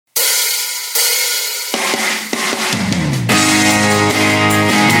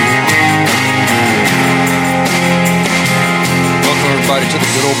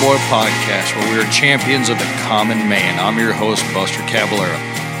Old Boy Podcast, where we are champions of the common man. I'm your host, Buster Caballero.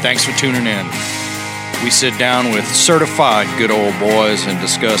 Thanks for tuning in. We sit down with certified good old boys and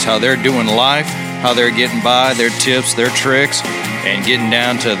discuss how they're doing life, how they're getting by, their tips, their tricks, and getting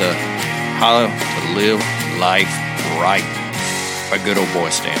down to the how to live life right by good old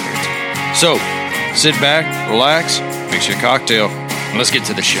boy standards. So, sit back, relax, mix your cocktail, and let's get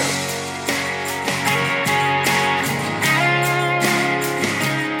to the show.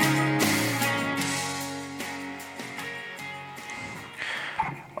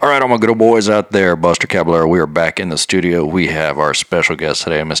 All right, all my good old boys out there, Buster Caballero, we are back in the studio. We have our special guest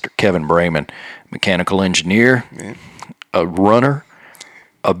today, Mr. Kevin Brayman, mechanical engineer, a runner,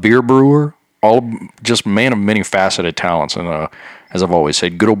 a beer brewer, all just man of many faceted talents. And as I've always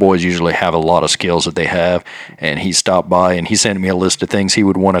said, good old boys usually have a lot of skills that they have. And he stopped by and he sent me a list of things he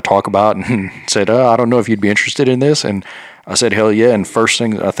would want to talk about and said, I don't know if you'd be interested in this. And I said, hell yeah. And first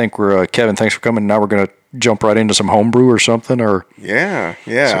thing, I think we're, Kevin, thanks for coming. Now we're going to jump right into some homebrew or something. Or Yeah.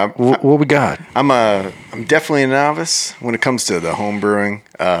 So what we got? I'm definitely a novice when it comes to the home brewing.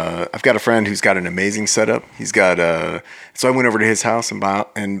 I've got a friend who's got an amazing setup. He's got so I went over to his house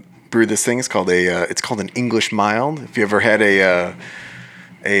and brewed this thing. It's called an English mild. If you ever had a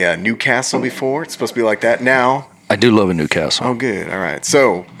Newcastle before, it's supposed to be like that now. I do love a Newcastle. Oh, good. All right.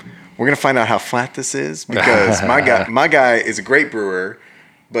 So we're gonna find out how flat this is because my guy is a great brewer,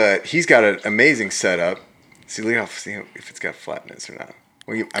 but he's got an amazing setup. See if it's got flatness or not.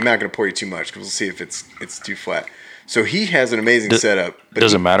 Well, I'm not gonna pour you too much because we'll see if it's too flat. So he has an amazing setup. But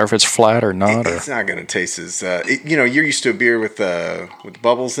does it matter if it's flat or not? It's not gonna taste as you're used to a beer with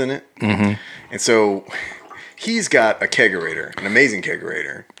bubbles in it, mm-hmm. And so he's got a kegerator, an amazing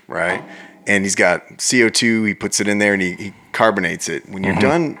kegerator, right? And he's got CO2. He puts it in there and he carbonates it. When you're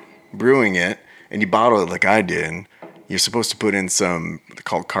done brewing it and you bottle it like I did, you're supposed to put in some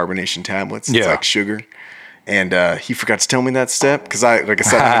called carbonation tablets. It's like sugar. And he forgot to tell me that step because like I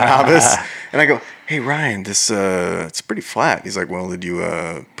said, I'm a novice. And I go, hey, Ryan, this it's pretty flat. He's like, well, did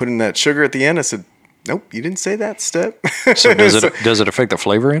you put in that sugar at the end? I said, nope, you didn't say that step. So does it affect the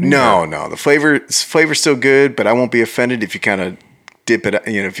flavor in it? No. The flavor's still good, but I won't be offended if you kind of dip it,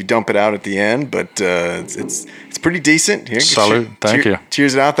 if you dump it out at the end. But it's pretty decent. Here, solid. Thank you.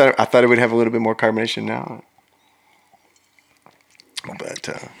 Cheers it out. I thought it would have a little bit more carbonation now. But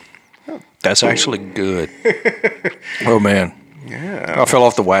that's actually good. Oh man. Yeah. I fell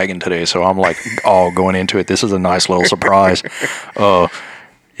off the wagon today, so I'm like going into it. This is a nice little surprise.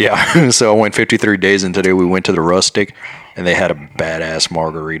 Yeah. So I went 53 days, and today we went to the Rustic, and they had a badass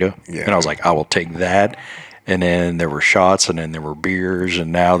margarita. Yeah. And I was like, I will take that. And then there were shots, and then there were beers,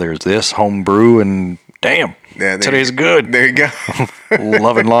 and now there's this home brew, and damn, today's good. There you go.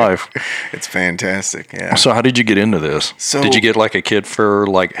 Loving life. It's fantastic. Yeah. So how did you get into this? So, did you get like a kid for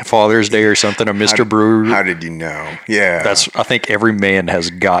like Father's Day or something, a Mr. Brew? How did you know? Yeah. I think every man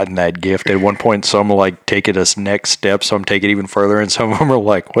has gotten that gift. At one point, some like take it as next step, some take it even further, and some of them are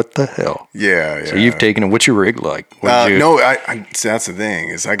like, what the hell? Yeah. So you've taken it. What's your rig like? No, so that's the thing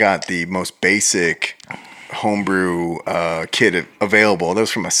is I got the most basic homebrew kit available. That was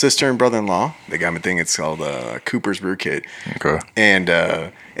from my sister and brother-in-law. They got me a thing. It's called Cooper's Brew Kit. Okay. And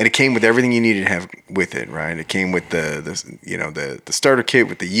it came with everything you needed to have with it, right? It came with the starter kit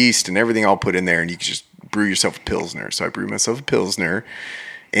with the yeast and everything all put in there, and you could just brew yourself a Pilsner. So I brewed myself a Pilsner.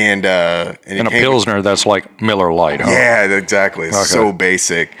 And a Pilsner that's like Miller Lite, huh? Yeah, exactly. It's so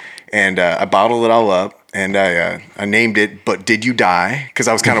basic. And I bottled it all up. And I named it, But Did You Die? Because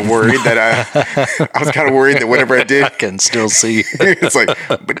I was kind of worried that whatever I did, I can still see. It's like,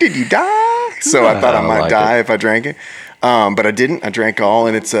 but did you die? So I thought I might die if I drank it, but I didn't. I drank all,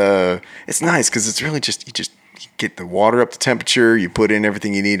 and it's nice because it's really just you get the water up to temperature, you put in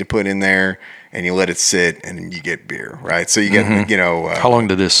everything you need to put in there, and you let it sit, and then you get beer, right? So you get How long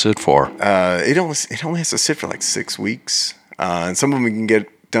did this sit for? It only has to sit for like 6 weeks, and some of them you can get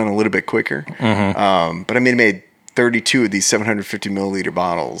done a little bit quicker. But I made 32 of these 750 milliliter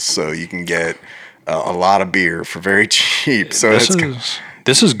bottles, so you can get a lot of beer for very cheap. So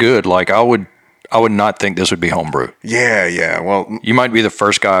this is good. Like I would not think this would be homebrew. Yeah. Well, you might be the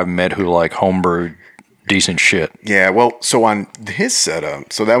first guy I've met who like homebrewed decent shit. Yeah. Well, so on his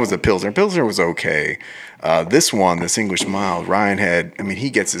setup, so that was the Pilsner. Pilsner was okay. This English mild, Ryan had. I mean, he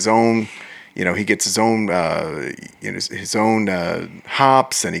gets his own. He gets his own, his own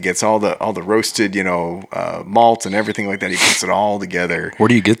hops, and he gets all the roasted, malts and everything like that. He puts it all together. Where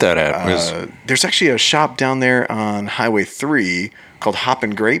do you get that at? There's actually a shop down there on Highway 3 called Hop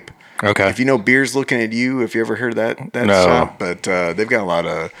and Grape. Okay. If you know Beer's Looking at You, if you ever heard that no. shop, but they've got a lot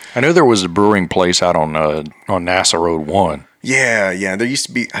of. I know there was a brewing place out on NASA Road 1. Yeah. There used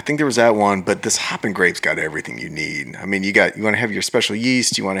to be, I think there was that one, but this Hoppin' Grape's got everything you need. I mean, you want to have your special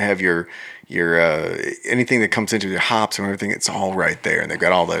yeast, you want to have your anything that comes into your hops and everything. It's all right there, and they've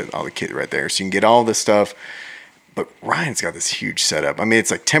got all the kit right there, so you can get all this stuff. But Ryan's got this huge setup. I mean,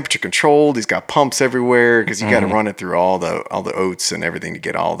 it's like temperature controlled. He's got pumps everywhere because you got to run it through all the oats and everything to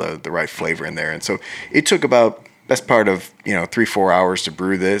get all the right flavor in there. And so it took about best part of 3-4 hours to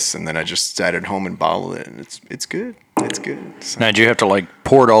brew this, and then I just sat at home and bottled it, and it's good. It's good. So. Now, did you have to like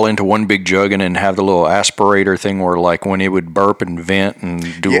pour it all into one big jug and then have the little aspirator thing where like when it would burp and vent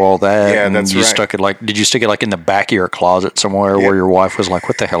and do all that? Yeah, and that's you right. Did you stick it like in the back of your closet somewhere where your wife was like,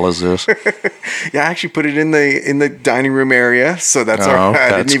 "What the hell is this?" Yeah, I actually put it in the dining room area, so that's all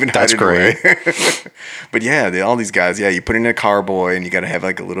right. I didn't even hide it away. But yeah, all these guys, you put it in a carboy, and you got to have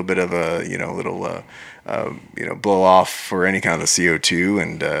like a little bit of a blow off for any kind of the CO2,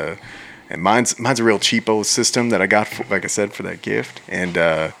 and mine's a real cheapo system that I got, like I said, for that gift, and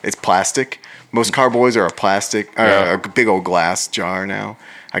it's plastic. Most carboys are a plastic, a big old glass jar now.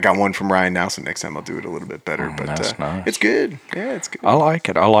 I got one from Ryan now, so next time I'll do it a little bit better. But that's nice. It's good. Yeah, it's good. I like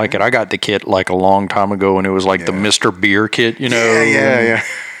it. I got the kit like a long time ago, and it was like the Mr. Beer kit, Yeah.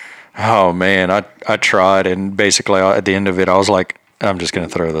 Oh man, I tried, and basically at the end of it, I was like, I'm just gonna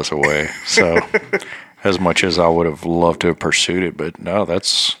throw this away. So, as much as I would have loved to have pursued it, but no,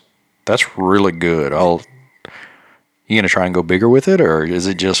 that's really good. You gonna try and go bigger with it, or is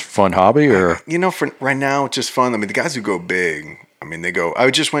it just fun hobby? Or for right now, it's just fun. I mean, the guys who go big, I mean, they go. I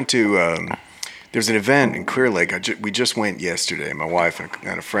just went to. There's an event in Clear Lake. We just went yesterday. My wife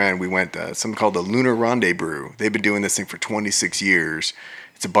and a friend. We went something called the Lunar Rendezvous. They've been doing this thing for 26 years.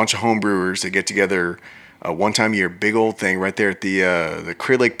 It's a bunch of home brewers. They get together one time a year. Big old thing right there at the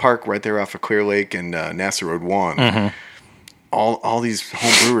Clear Lake Park, right there off of Clear Lake and NASA Road 1. Mm-hmm. All these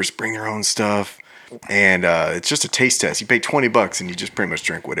home brewers bring their own stuff. And it's just a taste test. You pay $20 and you just pretty much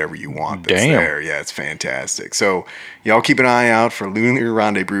drink whatever you want that's there. Yeah, it's fantastic. So y'all keep an eye out for Lunar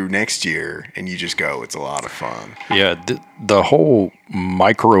Rendezvous next year, and you just go. It's a lot of fun. Yeah, the whole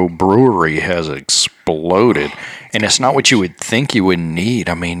micro brewery has exploded, and it's not what you would think you would need.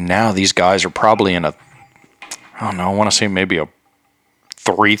 I mean, now these guys are probably in I want to say maybe a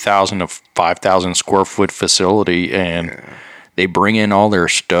 3,000 to 5,000 square foot facility, and they bring in all their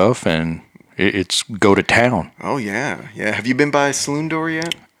stuff and it's go to town. Oh, yeah. Have you been by Saloon Door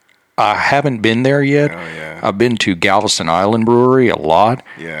yet? I haven't been there yet. Oh, yeah. I've been to Galveston Island Brewery a lot.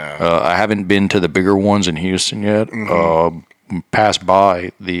 Yeah. I haven't been to the bigger ones in Houston yet. Mm-hmm. Passed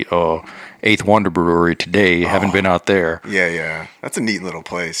by the Eighth Wonder Brewery today. Haven't been out there. Yeah. That's a neat little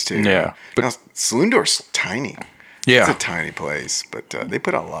place, too. Yeah. But now, Saloon Door's tiny. Yeah. It's a tiny place, but they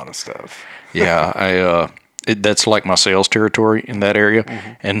put out a lot of stuff. Yeah, that's like my sales territory in that area,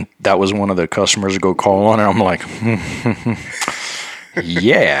 and that was one of the customers to go call on, and I'm like,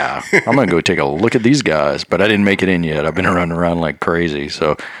 yeah, I'm gonna go take a look at these guys, but I didn't make it in yet. I've been running around like crazy.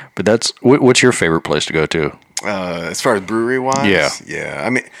 So, but what's your favorite place to go to? As far as brewery wise, yeah.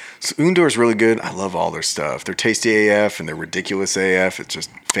 I mean, Saloon Door is really good. I love all their stuff. They're tasty AF and they're ridiculous AF. It's just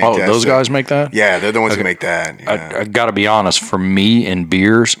fantastic. Oh, those guys make that? Yeah, they're the ones who make that. Yeah. I got to be honest. For me in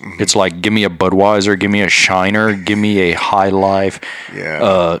beers, it's like give me a Budweiser, give me a Shiner, give me a High Life.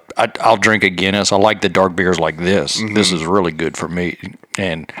 Yeah. I'll drink a Guinness. I like the dark beers like this. Mm-hmm. This is really good for me.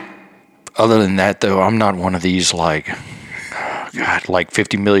 And other than that, though, I'm not one of these like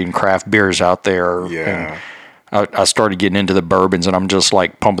 50 million craft beers out there. Yeah. I started getting into the bourbons, and I'm just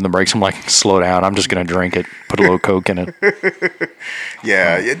like pumping the brakes. I'm like, slow down. I'm just going to drink it, put a little Coke in it.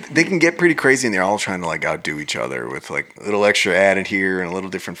 Yeah, they can get pretty crazy, and they're all trying to like outdo each other with like a little extra added here and a little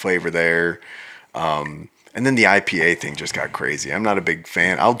different flavor there. And then the IPA thing just got crazy. I'm not a big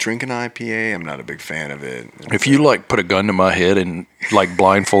fan. I'll drink an IPA. I'm not a big fan of it. If you like put a gun to my head and like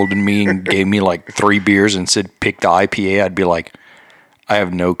blindfolded me and gave me like 3 beers and said pick the IPA, I'd be like, I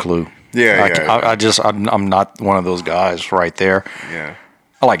have no clue. Yeah, I'm not one of those guys right there. Yeah.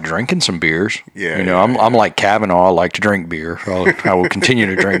 I like drinking some beers. Yeah. I'm like Kavanaugh. I like to drink beer. I will continue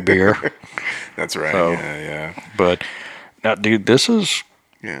to drink beer. That's right. So, yeah. But now, dude, this is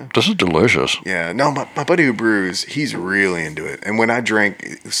delicious. Yeah. No, my buddy who brews, he's really into it. And when I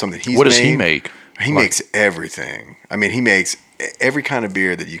drink something he's what does he make? He makes everything. I mean, he makes every kind of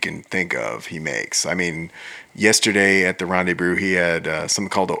beer that you can think of. He makes. I mean, yesterday at the Rendezvous, he had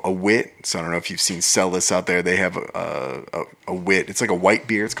something called a wit. So I don't know if you've seen Celis out there. They have a wit. It's like a white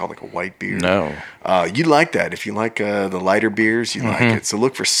beer. It's called like a white beer. No. You'd like that. If you like the lighter beers, you like it. So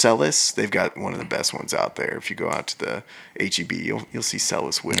look for Celis. They've got one of the best ones out there. If you go out to the HEB, you'll see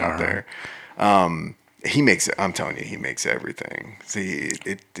Celis wit out there. He makes it. I'm telling you, he makes everything. See,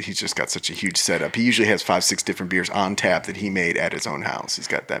 he's just got such a huge setup. He usually has 5-6 different beers on tap that he made at his own house. He's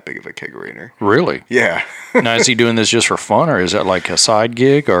got that big of a kegerator. Really? Yeah. Now, is he doing this just for fun, or is that like a side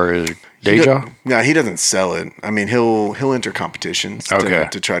gig, or is it day job? No, he doesn't sell it. I mean, he'll enter competitions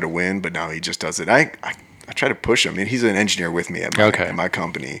to try to win, but no, he just does it. I try to push him. I mean, he's an engineer with me at my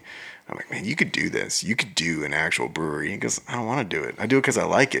company. I'm like, man, you could do this. You could do an actual brewery. He goes, I don't want to do it. I do it because I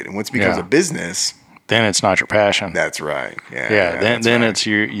like it. And once it becomes a business, then it's not your passion. That's right. Yeah. Yeah. Then it's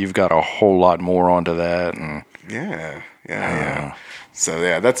you've got a whole lot more onto that. And yeah. So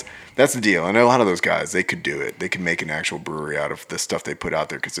yeah, that's the deal. I know a lot of those guys, they could do it. They could make an actual brewery out of the stuff they put out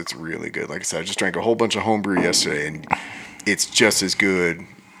there because it's really good. Like I said, I just drank a whole bunch of homebrew yesterday, and it's just as good,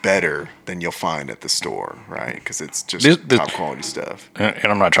 better than you'll find at the store, right? Because it's just top quality stuff. And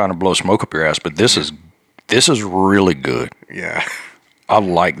I'm not trying to blow smoke up your ass, but this is really good. Yeah. I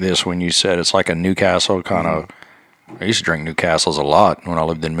like this when you said it's like a Newcastle kind of. I used to drink Newcastles a lot when I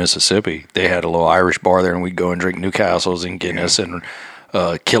lived in Mississippi. They had a little Irish bar there, and we'd go and drink Newcastles and Guinness and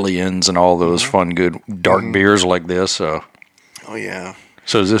Killian's and all those fun, good dark beers like this. Oh yeah.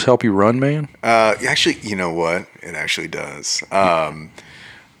 So does this help you run, man? Actually, you know what? It actually does.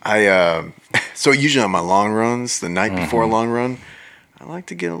 So usually on my long runs, the night before a long run, I like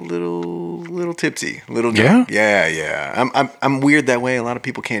to get a little tipsy, a little drunk. Yeah. I'm weird that way. A lot of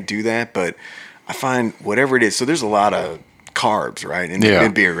people can't do that, but I find whatever it is. So there's a lot of carbs, right, in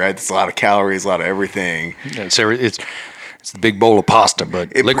beer, right? There's a lot of calories, a lot of everything. Yeah, it's the big bowl of pasta,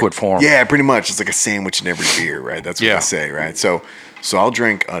 but liquid form. Yeah, pretty much. It's like a sandwich in every beer, right? That's what they say, right? So I'll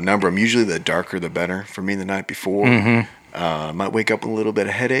drink a number of them. Usually the darker the better for me the night before. Might wake up with a little bit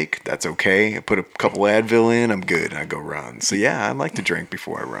of headache. That's okay. I put a couple Advil in. I'm good. I go run. So yeah, I like to drink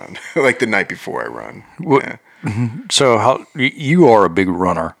before I run, like the night before I run. Yeah. So how you are a big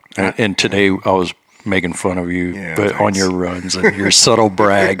runner, and today I was making fun of you, but on your runs and your subtle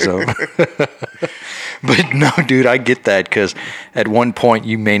brags of. But no, dude, I get that because at one point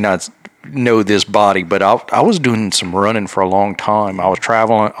you may not know this body, but I was doing some running for a long time. I was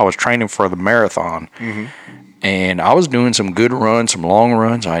traveling. I was training for the marathon. And I was doing some good runs, some long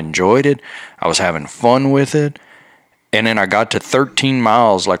runs. I enjoyed it. I was having fun with it. And then I got to 13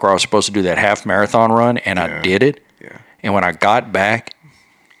 miles, like where I was supposed to do that half marathon run, and I did it. Yeah. And when I got back,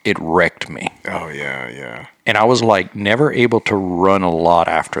 it wrecked me. Oh, yeah. And I was like never able to run a lot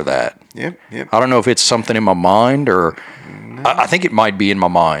after that. Yep. I don't know if it's something in my mind or I think it might be in my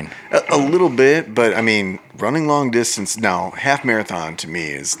mind. A little bit, but I mean, running long distance, now, half marathon to me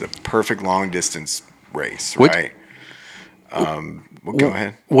is the perfect long distance race, right? Well, go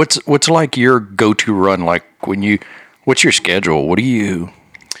ahead. What's like your go-to run? Like what's your schedule? What do you?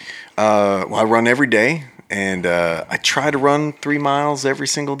 Well, I run every day, and I try to run 3 miles every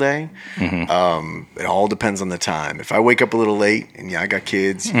single day. It all depends on the time. If I wake up a little late, and I got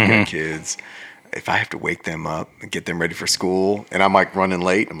kids, you got kids. If I have to wake them up and get them ready for school, and I'm like running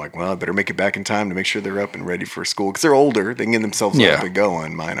late, I'm like, well, I better make it back in time to make sure they're up and ready for school because they're older. They can get themselves up and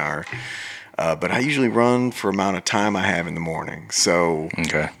going. Mine are. But I usually run for amount of time I have in the morning. So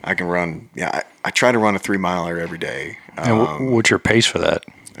I can run. Yeah, I try to run a 3 miler every day. And what's your pace for that?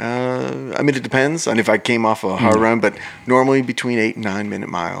 I mean, it depends on if I came off a hard run, but normally between 8 and 9 minute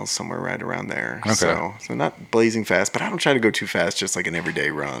miles, somewhere right around there. So not blazing fast, but I don't try to go too fast, just like an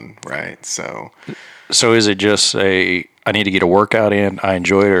everyday run, right? So is it just I need to get a workout in, I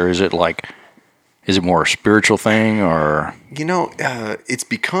enjoy it, or is it more a spiritual thing, or? It's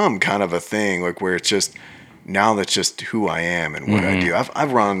become kind of a thing, like where it's just, now that's just who I am and what I do.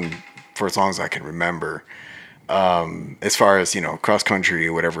 I've run for as long as I can remember. As far as, cross country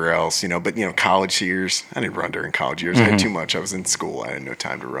or whatever else, but, college years, I didn't run during college years. I had too much. I was in school. I had no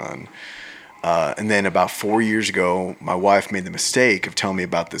time to run. And then about 4 years ago, my wife made the mistake of telling me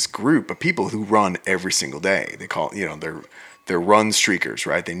about this group of people who run every single day. They call, they're run streakers,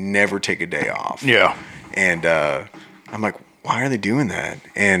 right? They never take a day off. Yeah. And I'm like, why are they doing that?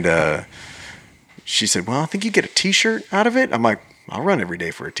 And she said, well, I think you get a T-shirt out of it. I'm like, I'll run every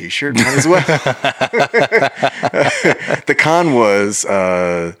day for a T-shirt. Might as well. The con was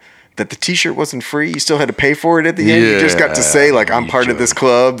that the T-shirt wasn't free. You still had to pay for it at the end. You just got to say, like, I'm part of this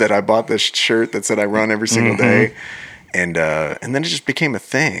club, that I bought this shirt that said I run every single day. And then it just became a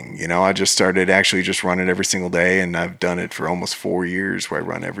thing. I just started actually just running every single day, and I've done it for almost 4 years where I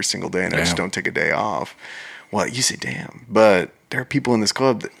run every single day, and I just don't take a day off. Well, you say, damn. But there are people in this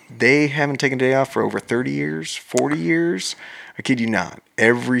club that they haven't taken a day off for over 30 years, 40 years. I kid you not.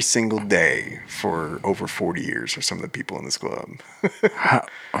 Every single day for over 40 years are some of the people in this club.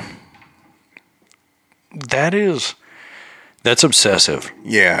 That's obsessive.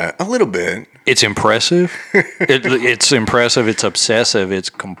 Yeah, a little bit. It's impressive. It's impressive. It's obsessive. It's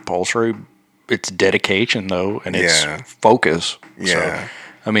compulsory. It's dedication, though, and it's focus. Yeah. So,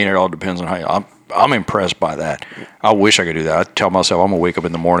 I mean, it all depends on how you. I'm impressed by that. I wish I could do that. I tell myself I'm gonna wake up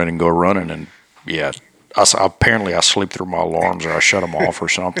in the morning and go running, and apparently I sleep through my alarms or I shut them off or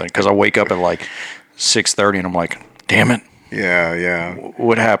something because I wake up at like 6:30 and I'm like, damn it. Yeah.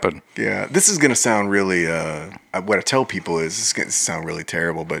 What happened? Yeah. This is going to sound really, what I tell people is, this is going to sound really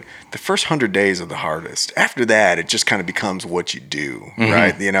terrible, but the first 100 days are the hardest. After that, it just kind of becomes what you do,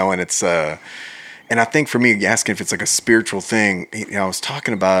 right? You know, and it's, and I think for me, asking if it's like a spiritual thing, you know, I was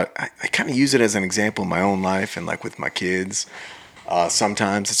talking about, I kind of use it as an example in my own life and like with my kids.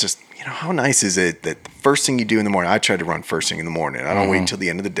 Sometimes it's just, you know, how nice is it that the first thing you do in the morning, I try to run first thing in the morning. I don't wait until the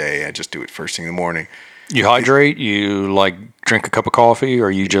end of the day. I just do it first thing in the morning. You hydrate? You like drink a cup of coffee,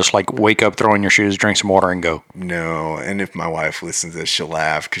 or you just like wake up, throw in your shoes, drink some water, and go? No, and if my wife listens to this, she'll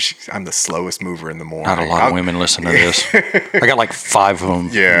laugh because I'm the slowest mover in the morning. Not a lot of women listen to this. I got like 5 of them.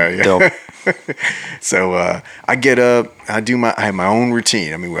 Yeah. So I get up, I have my own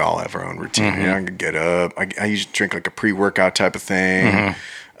routine. I mean, we all have our own routine. You know, I can get up. I usually drink like a pre-workout type of thing.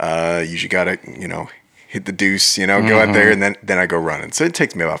 Usually gotta, you know, hit the deuce, you know, go out there, and then I go running. So it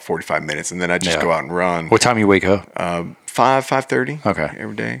takes me about 45 minutes, and then I just go out and run. What time you wake up? 5:30. Okay.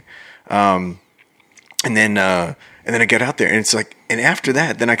 Every day. And then I get out there, and it's like, and after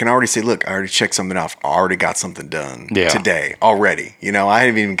that, then I can already say, look, I already checked something off. I already got something done today already. You know, I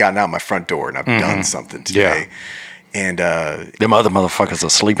haven't even gotten out my front door, and I've done something today. Yeah. And them other motherfuckers are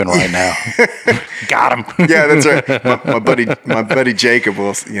sleeping right now. Got him. Yeah, that's right. My buddy Jacob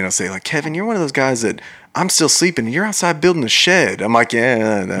will, you know, say like, Kevin, you're one of those guys that I'm still sleeping. You're outside building a shed. I'm like,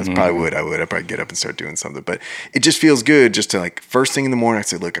 yeah, that's probably would. I'd probably get up and start doing something. But it just feels good just to like first thing in the morning, I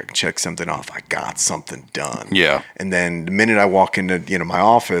say, look, I can check something off. I got something done. Yeah. And then the minute I walk into, you know, my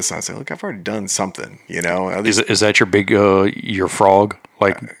office, I say, look, I've already done something, you know. Is that your big, your frog?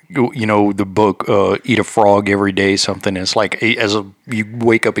 Like, you know, the book, Eat a Frog Every Day, something. It's like, you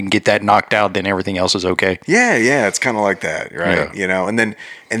wake up and get that knocked out, then everything else is okay. Yeah. It's kind of like that, right? Yeah. You know, and then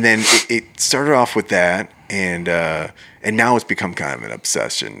it started off with that, and now it's become kind of an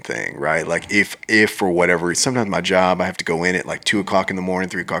obsession thing, right? Like if for whatever, sometimes my job, I have to go in at like 2 o'clock in the morning,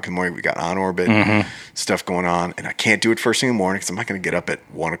 3 o'clock in the morning. We got on orbit stuff going on, and I can't do it first thing in the morning because I'm not going to get up at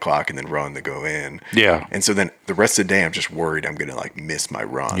 1 o'clock and then run to go in. Yeah. And so then the rest of the day, I'm just worried I'm going to like miss my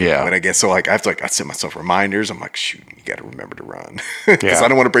run. Yeah. When I get, so like, I have to like, I set myself reminders. I'm like, shoot, you got to remember to run because I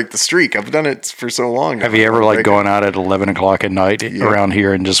don't want to break the streak. I've done it for so long. Have you ever like gone out at 11 o'clock at night around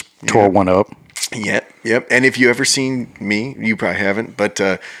here and just tore one up? Yep. And if you ever seen me, you probably haven't, but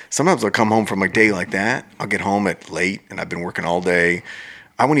sometimes I'll come home from a day like that. I'll get home at late and I've been working all day.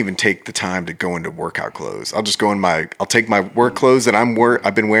 I won't even take the time to go into workout clothes. I'll just go in I'll take my work clothes that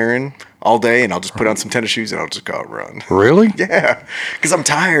I've been wearing all day, and I'll just put on some tennis shoes and I'll just go out and run. Really? Yeah. Because I'm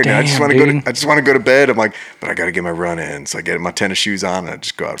tired. Damn, and I just want to go to bed. I'm like, but I got to get my run in. So I get my tennis shoes on and I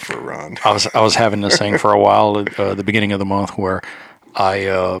just go out for a run. I was having this thing for a while at the beginning of the month where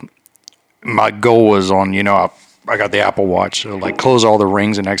my goal was on, you know, I got the Apple Watch, so like close all the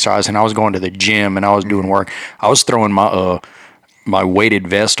rings and exercise, and I was going to the gym and I was doing work. I was throwing my weighted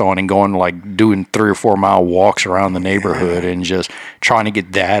vest on and going like doing 3 or 4 mile walks around the neighborhood and just trying to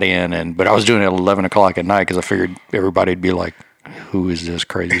get that in. But I was doing it at 11 o'clock at night because I figured everybody'd be like, who is this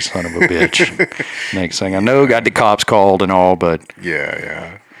crazy son of a bitch? Next thing I know, got the cops called and all, but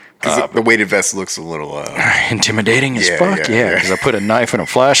yeah. Because the weighted vest looks a little intimidating as fuck. Yeah, because I put a knife and a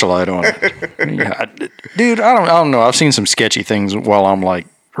flashlight on it. Dude, I don't know. I've seen some sketchy things while I'm like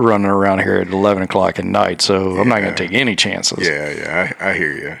running around here at 11 o'clock at night, so I'm not going to take any chances. Yeah, I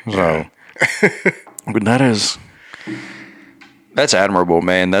hear you. So, but that's admirable,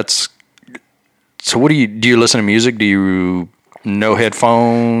 man. So what do you listen to music? Do you no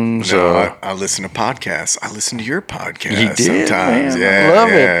headphones? No, I listen to podcasts. I listen to your podcast you did, sometimes. Man. Yeah, I love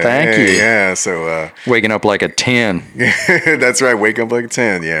it. Thank you. Yeah, so waking up like a 10. That's right. Wake up like a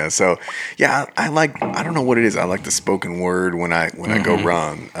 10. Yeah. So yeah, I don't know what it is. I like the spoken word when I go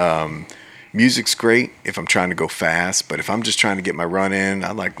run. Music's great if I'm trying to go fast, but if I'm just trying to get my run in,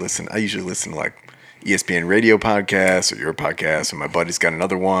 I usually listen to like ESPN radio podcasts or your podcast, and my buddy's got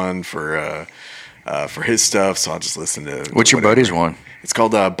another one for his stuff, so I'll just listen to. What's your buddy's one? It's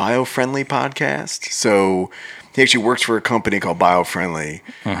called BioFriendly Podcast. So he actually works for a company called BioFriendly.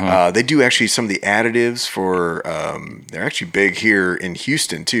 They do actually some of the additives for. They're actually big here in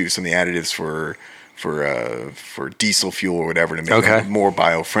Houston too. Some of the additives for for diesel fuel or whatever to make it more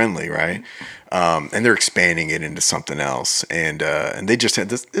bio-friendly, right? And they're expanding it into something else. And they just had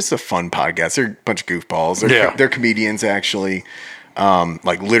this. This is a fun podcast. They're a bunch of goofballs. They're comedians actually.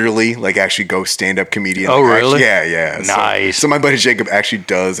 Like literally, like actually go stand up comedian. Oh, like really? Yeah. Nice. So my buddy Jacob actually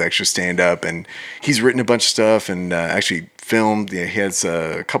does extra stand up, and he's written a bunch of stuff and actually filmed. Yeah, he has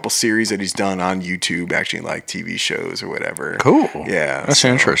a couple series that he's done on YouTube, actually like TV shows or whatever. Cool. Yeah, that's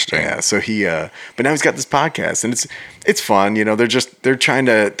interesting. Yeah, so he, but now he's got this podcast, and it's fun. You know, they're trying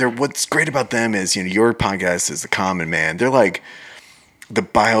to. What's great about them is, you know, your podcast is the common man. They're like the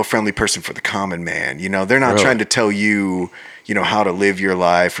bio-friendly person for the common man. You know, they're not trying to tell you, you know, how to live your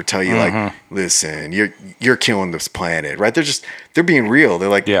life or tell you like, listen, you're killing this planet, right? They're being real. They're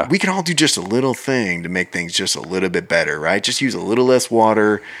like, we can all do just a little thing to make things just a little bit better, right? Just use a little less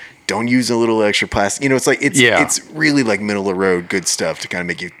water. Don't use a little extra plastic. You know, it's like, it's really like middle of the road, good stuff to kind of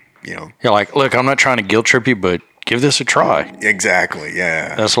make you, you know. You're like, look, I'm not trying to guilt trip you, but give this a try. Exactly.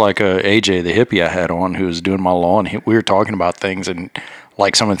 Yeah. That's like AJ, the hippie I had on, who was doing my lawn. We were talking about things, and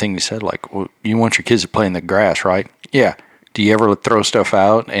like some of the things he said, like, well, you want your kids to play in the grass, right? Yeah. Do you ever throw stuff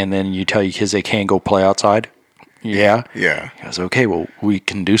out and then you tell your kids they can't go play outside? Yeah. Yeah. He goes, okay, well, we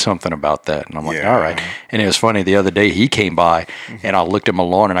can do something about that. And I'm like, all right. And it was funny. The other day he came by and I looked at my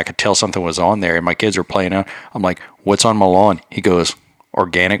lawn and I could tell something was on there and my kids were playing out. I'm like, what's on my lawn? He goes,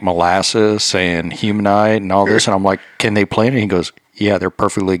 organic molasses and humanite and all this. And I'm like, can they play in it? He goes, yeah, they're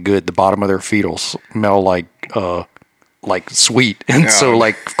perfectly good. The bottom of their feet will smell like sweet. And so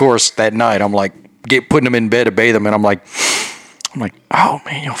like, of course, that night I'm like, putting them in bed to bathe them. And I'm like, oh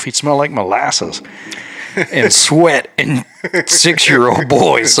man, your feet smell like molasses and sweat and 6-year-old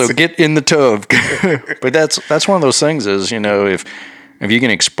boys. So get in the tub. But that's one of those things is, you know, if you can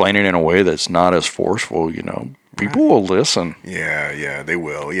explain it in a way that's not as forceful, you know, people will listen. Yeah, they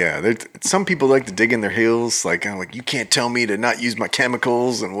will. Yeah, some people like to dig in their heels, like you can't tell me to not use my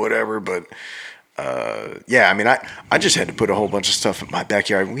chemicals and whatever. But yeah, I mean, I just had to put a whole bunch of stuff in my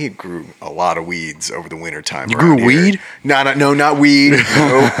backyard. We grew a lot of weeds over the winter time. You grew weed? No, not weed.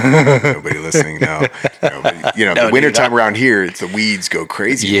 No. Nobody listening. No. But, you know, the winter time around here, the weeds go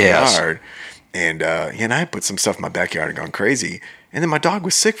crazy hard. And I put some stuff in my backyard and gone crazy. And then my dog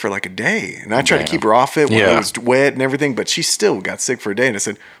was sick for like a day. And I tried to keep her off it when it was wet and everything, but she still got sick for a day. And I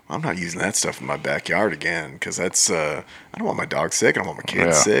said, well, I'm not using that stuff in my backyard again because that's, I don't want my dog sick. I don't want my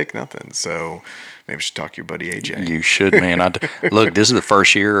kids sick, nothing. So maybe I should talk to your buddy AJ. You should, man. Look, this is the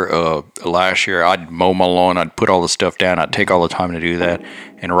first year. Last year, I'd mow my lawn. I'd put all the stuff down. I'd take all the time to do that.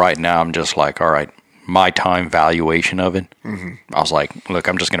 And right now, I'm just like, all right, my time valuation of it. I was like, look,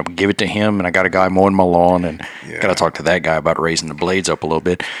 I'm just going to give it to him, and I got a guy mowing my lawn, and got to talk to that guy about raising the blades up a little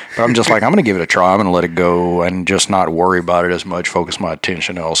bit. But I'm just like, I'm going to give it a try. I'm going to let it go and just not worry about it as much, focus my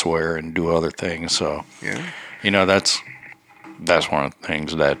attention elsewhere and do other things. So, you know, that's one of the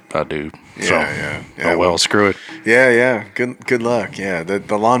things that I do. Yeah. Oh, well, screw it. Yeah. Good luck. Yeah,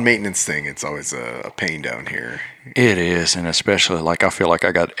 the lawn maintenance thing, it's always a pain down here. It is, and especially, like, I feel like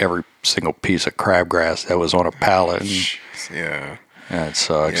I got every single piece of crabgrass that was on a pallet. Yeah, it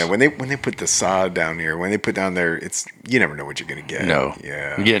sucks. Yeah, when they put the sod down here, when they put down there, you never know what you're going to get. No.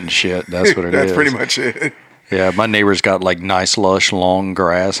 Yeah. You're getting shit. That's what it is. That's pretty much it. Yeah, my neighbor's got, like, nice, lush, long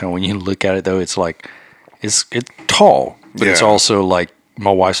grass, and when you look at it, though, it's like, it's tall, but it's also, like, my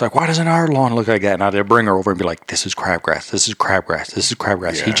wife's like, why doesn't our lawn look like that? And I'd bring her over and be like, this is crabgrass. This is crabgrass. This is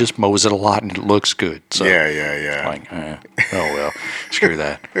crabgrass. Yeah. He just mows it a lot and it looks good. So, yeah. Like, oh, well, screw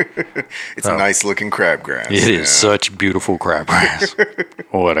that. It's a nice looking crabgrass. It is such beautiful crabgrass.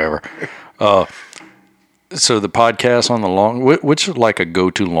 Whatever. So the podcast on the long, which is like a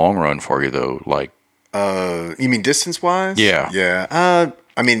go-to long run for you though? Like, you mean distance wise? Yeah.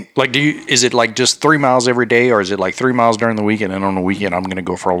 I mean, like, is it like just 3 miles every day, or is it like 3 miles during the weekend, and on the weekend I'm going to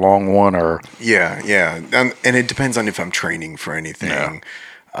go for a long one, or? Yeah. And it depends on if I'm training for anything.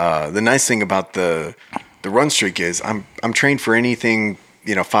 Yeah. The nice thing about the run streak is I'm trained for anything,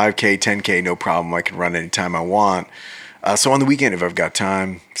 5K, 10K, no problem. I can run anytime I want. So on the weekend, if I've got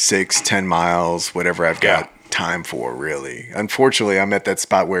time, 6, 10 miles, whatever I've got time for, really. Unfortunately, I'm at that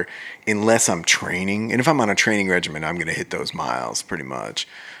spot where unless I'm training, and if I'm on a training regimen, I'm going to hit those miles pretty much.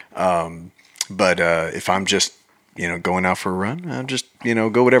 But if I'm just, going out for a run, I'll just,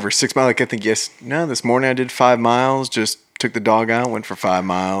 go whatever. 6 miles, like I think, this morning I did 5 miles, just took the dog out, went for 5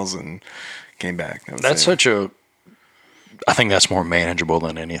 miles and came back. That's I think that's more manageable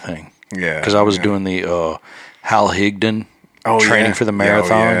than anything. Yeah. Because I was doing the Hal Higdon training for the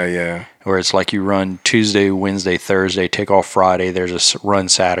marathon. Yeah. Where it's like you run Tuesday, Wednesday, Thursday, take off Friday, there's a run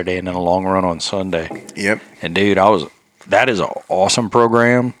Saturday, and then a long run on Sunday. Yep. And dude, that is an awesome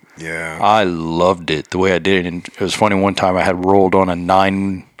program. Yeah. I loved it the way I did it. And it was funny. One time I had rolled on a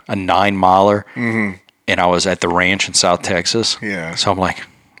 9-miler, and I was at the ranch in South Texas. Yeah. So I'm like,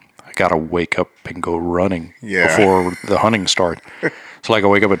 I gotta wake up and go running Yeah. before the hunting starts. So like I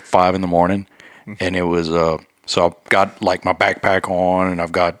wake up at 5 a.m, and it was so I've got like my backpack on, and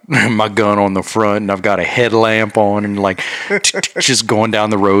I've got my gun on the front, and I've got a headlamp on, and like just going down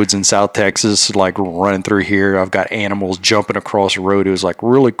the roads in South Texas, like running through here. I've got animals jumping across the road. It was like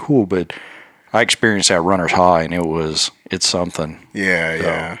really cool, but I experienced that runner's high, and it's something.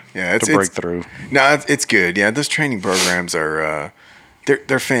 Yeah. To break through. No, it's good. Yeah, those training programs are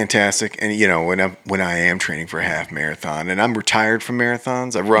they're fantastic. And when I am training for a half marathon, and I'm retired from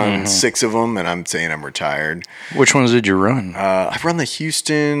marathons, I've run 6 of them, and I'm saying I'm retired. Which ones did you run? I've run the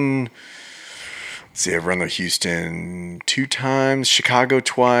Houston. Let's see, I've run the Houston 2 times, Chicago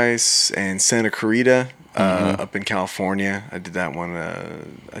twice, and Santa Clarita. Up in California, I did that one.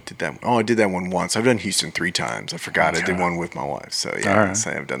 I did that one once. I've done Houston 3 times. I forgot. I did one with my wife. So yeah, Right.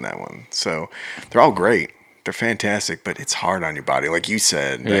 I've done that one. So they're all great. They're fantastic, but it's hard on your body, like you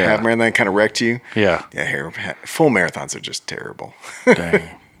said. The half marathon kind of wrecked you. Yeah. Full marathons are just terrible.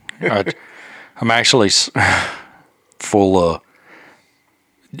 Dang. I'm actually full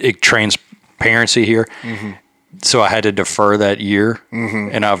transparency here. So I had to defer that year,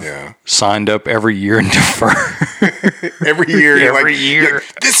 and I've signed up every year and defer. Every year, Every year. you're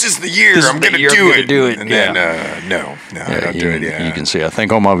like, this is the year This is I'm the going to year I'm do gonna it. do it, And yeah. then, no, I don't do it. Yeah. You can see, I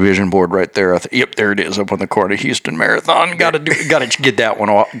think on my vision board right there. Yep, there it is, up on the corner. Houston Marathon. Got to get that one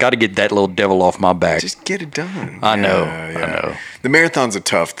off. Got to get that little devil off my back. Just get it done. I know. The marathon's a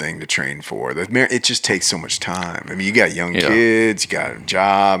tough thing to train for. It just takes so much time. I mean, you got young kids, you got a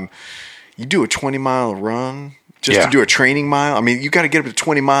job. You do a 20-mile run just to do a training mile. I mean, you got to get up to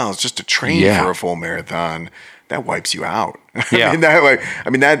 20 miles just to train for a full marathon. That wipes you out. Yeah. I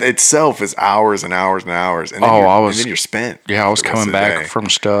mean, that itself is hours and hours and hours. And then and then you're spent. Yeah, I was the rest coming of the back day. from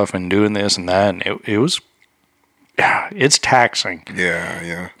stuff and doing this and that, and it was, it's taxing.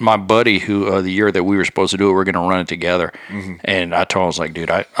 Yeah. My buddy, who the year that we were supposed to do it, we're going to run it together. And I told him, I was like, dude,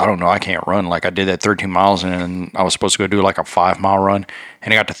 I don't know, I can't run. Like, I did that 13 miles, and I was supposed to go do like a 5-mile run,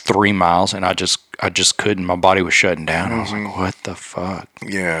 and I got to 3 miles, and I just couldn't. My body was shutting down. I was like, what the fuck?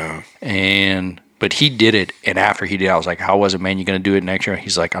 Yeah. But he did it, and after he did, I was like, how was it, man? You going to do it next year?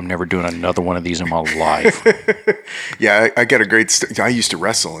 He's like, I'm never doing another one of these in my life. Yeah, I got a great. I used to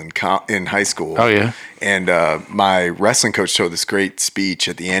wrestle in high school. Oh yeah, and my wrestling coach told this great speech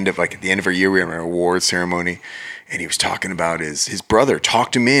at the end of our year. We had an award ceremony, and he was talking about his brother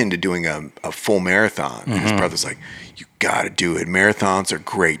talked him into doing a full marathon. And his brother's like, you got to do it. Marathons are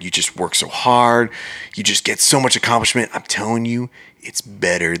great. You just work so hard. You just get so much accomplishment. I'm telling you, it's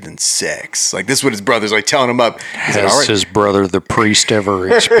better than sex. Like, this is what his brother's like telling him up. He's like, all has right. his brother, the priest, ever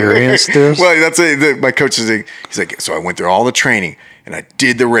experienced this? Well, that's it. My coach is like, he's like, so I went through all the training and I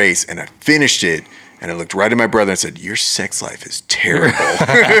did the race and I finished it. And I looked right at my brother and said, your sex life is terrible. So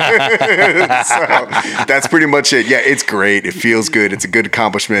that's pretty much it. Yeah, it's great. It feels good. It's a good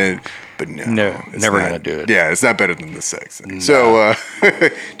accomplishment. But no, it's never not- gonna do it. Yeah, it's not better than the sex thing. So,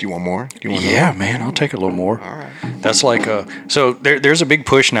 do you want more? Do you want more? Yeah, man, I'll take a little more. All right. That's like so there's a big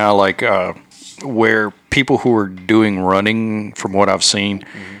push now, like where people who are doing running, from what I've seen,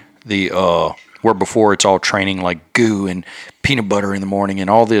 where before it's all training like goo and peanut butter in the morning and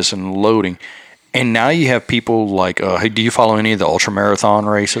all this and loading. And now you have people like, hey, do you follow any of the ultra marathon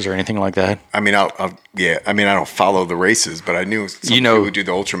races or anything like that? I mean, I don't follow the races, but I knew some people who do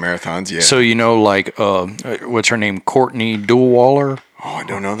the ultra marathons. Yeah. So, like, what's her name? Courtney Dullwaller? Oh, I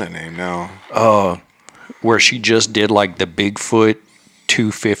don't know that name. No. Where she just did like the Bigfoot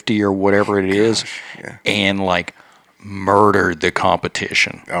 250 or whatever it is, yeah. and like murdered the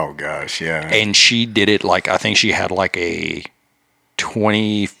competition. Oh gosh, yeah. And she did it like, I think she had like a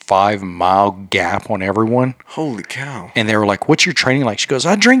 25-mile gap on everyone. Holy cow. And they were like, what's your training like? She goes,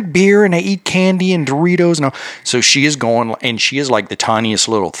 I drink beer and I eat candy and Doritos and all. So she is going, and she is like the tiniest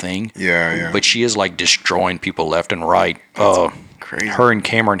little thing. Yeah. But she is like destroying people left and right. Crazy. Her and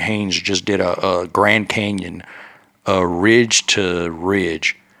Cameron Haynes just did a Grand Canyon, ridge to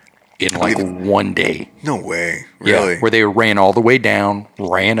ridge, in like one day. No way. Really? Yeah, where they ran all the way down,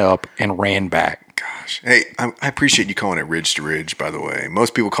 ran up, and ran back. Gosh. Hey, I appreciate you calling it ridge to ridge, by the way.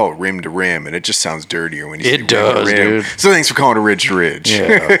 Most people call it rim to rim, and it just sounds dirtier when you say It does, rim to rim. dude. So thanks for calling it ridge to ridge.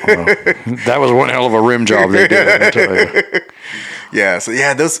 Yeah, well, that was one hell of a rim job they did, let me tell you. Yeah, so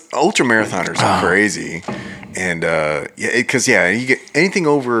those ultra marathoners are crazy. And you get anything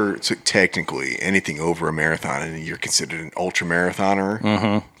over, so technically anything over a marathon, and you're considered an ultra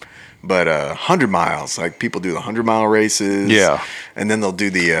marathoner. But 100 miles, like people do the 100-mile races. Yeah. And then they'll do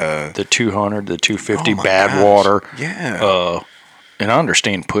the 200, the 250 my bad gosh. water. Yeah. And I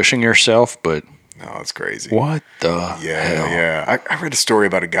understand pushing yourself, but Oh, it's crazy. what the Yeah, hell? yeah. I read a story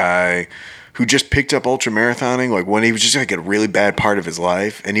about a guy who just picked up ultra marathoning, like when he was just like at a really bad part of his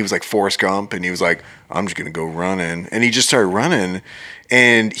life, and he was like Forrest Gump, and he was like, I'm just gonna go running, and he just started running,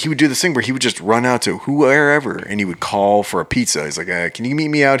 and he would do this thing where he would just run out to wherever, and he would call for a pizza. He's like, can you meet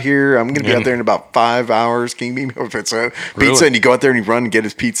me out here? I'm gonna be out there in about 5 hours. Can you meet me over pizza? Really? And he'd go out there and he'd run and get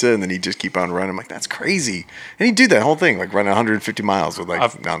his pizza, and then he'd just keep on running. I'm like, that's crazy. And he'd do that whole thing, like run 150 miles with like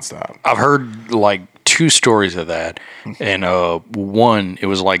nonstop. I've heard like 2 stories of that, and one, it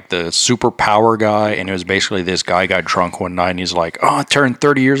was like the superpower guy, and it was basically this guy got drunk one night, and he's like, oh, I turned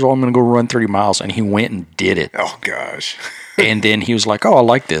 30 years old, I'm gonna go run 30 miles, and he went and did it. Oh gosh. And then he was like, oh, I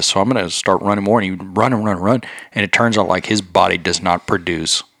like this, so I'm gonna start running more, and he would run and run and run, and it turns out like his body does not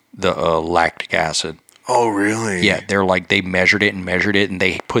produce the lactic acid. Oh really? Yeah, they're like, they measured it, and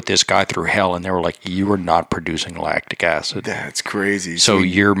they put this guy through hell, and they were like, you are not producing lactic acid. That's crazy. So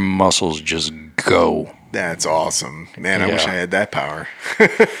your muscles just go. That's awesome. Man, I wish I had that power.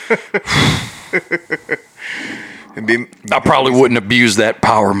 I probably wouldn't abuse that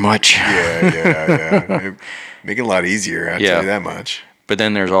power much. Yeah. Make it a lot easier, I'll tell you that much. But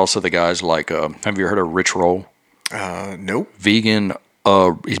then there's also the guys like, have you heard of Rich Roll? Nope. Vegan,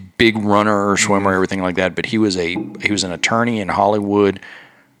 he's a big runner or swimmer, everything like that. But he was an attorney in Hollywood,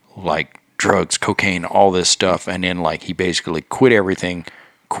 like drugs, cocaine, all this stuff. And then like he basically quit everything,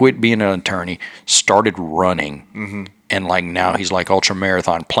 quit being an attorney, started running. And like now he's like ultra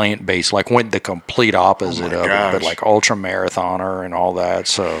marathon, plant based, like went the complete opposite of it, but like ultra marathoner and all that.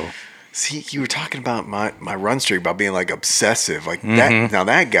 So see, you were talking about my run streak about being like obsessive, like that. Now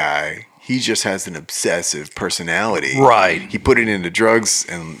that guy, he just has an obsessive personality. Right. He put it into drugs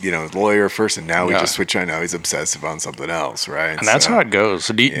and lawyer first, and now we just switch on. Now he's obsessive on something else, right? And that's how it goes.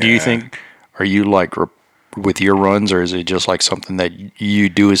 So do you think? Are you like with your runs, or is it just like something that you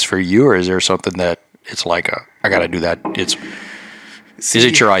do is for you, or is there something that it's like I got to do that? Is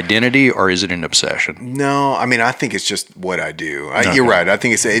it your identity, or is it an obsession? No, I mean, I think it's just what I do. You're right. I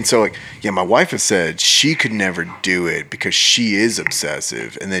think and so like, yeah, my wife has said she could never do it because she is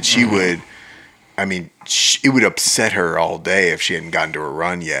obsessive, and that she would, I mean, it would upset her all day if she hadn't gotten to a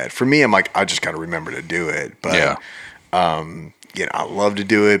run yet. For me, I'm like, I just got to remember to do it. But, I love to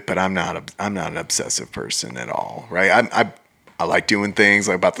do it, but I'm not an obsessive person at all. Right. I like doing things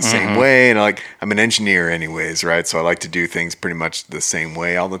like about the same way, and I'm an engineer anyways, right? So I like to do things pretty much the same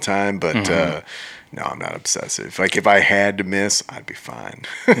way all the time. But no, I'm not obsessive. Like if I had to miss, I'd be fine.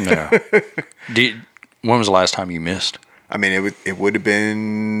 Yeah. When was the last time you missed? I mean, it would have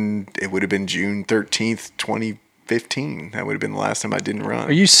been June 13th, 2015. That would have been the last time I didn't run.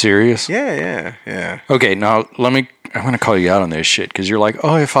 Are you serious? Yeah. Okay, now I'm going to call you out on this shit because you're like,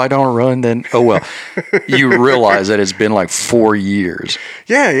 oh, if I don't run, then, oh, well. You realize that it's been like 4 years.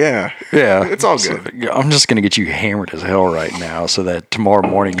 Yeah. It's all good. So, I'm just going to get you hammered as hell right now so that tomorrow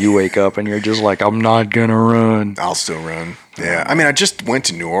morning you wake up and you're just like, I'm not going to run. I'll still run. Yeah. I mean, I just went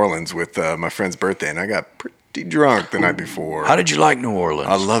to New Orleans with my friend's birthday, and I got pretty drunk the night before. How did you like New Orleans?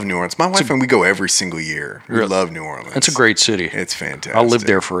 I love New Orleans. My wife and we go every single year. We love New Orleans. It's a great city. It's fantastic. I lived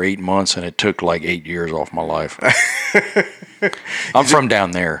there for 8 months, and it took like 8 years off my life. I'm from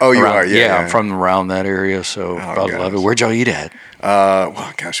down there. Oh, you are? Yeah. I'm from around that area, so I love it. Where'd y'all eat at?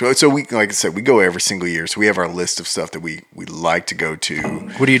 Well, gosh. So we, like I said, we go every single year. So we have our list of stuff that we like to go to.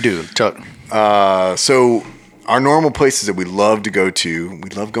 What do you do? So our normal places that we love to go to, we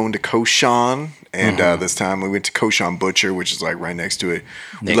love going to Cochon. And this time we went to Cochon Butcher, which is like right next to it.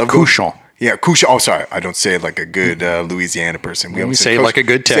 We love Cochon. Yeah, Cochon. Oh, sorry. I don't say it like a good Louisiana person. We say it like a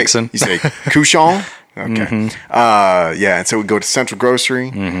good Texan. You say Cochon? Okay. Yeah, and so we go to Central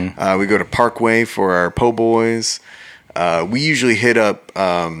Grocery. We go to Parkway for our po' boys. We usually hit up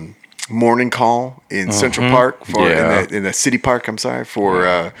Morning Call in Central Park in the City Park. I'm sorry for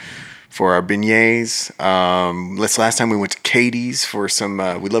our beignets. Last time we went to Katie's for some.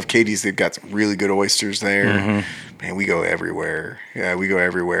 We love Katie's. They've got some really good oysters there. Man, we go everywhere. Yeah, we go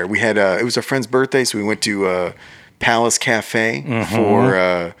everywhere. We had it was our friend's birthday, so we went to Palace Cafe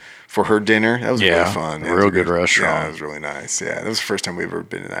for her dinner. That was really fun. Real good restaurant. Yeah, it was really nice. Yeah, that was the first time we've ever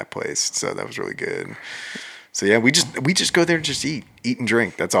been to that place, so that was really good. So yeah, we just go there to just eat and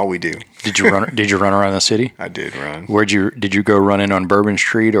drink. That's all we do. Did you run? Did you run around the city? I did run. Did you go running on Bourbon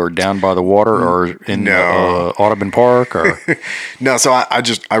Street or down by the water or in Audubon Park or? No, so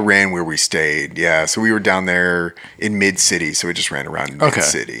I ran where we stayed. Yeah, so we were down there in Mid City, so we just ran around Mid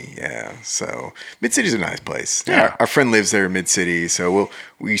City. Yeah, so Mid City's a nice place. Yeah, our friend lives there in Mid City, so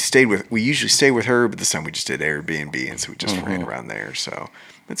we usually stay with her, but this time we just did Airbnb, and so we just ran around there. So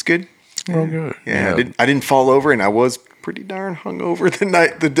that's good. Well, good. Yeah, I didn't fall over, and I was pretty darn hungover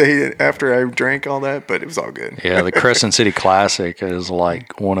the day after I drank all that, but it was all good. Yeah, the Crescent City Classic is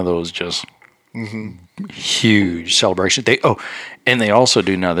like one of those just huge celebrations. And they also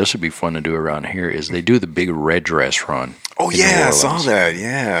do now. This would be fun to do around here. Is they do the big red dress run? Oh yeah, I saw that.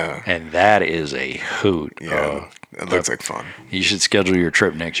 Yeah, and that is a hoot. Yeah. It looks like fun. You should schedule your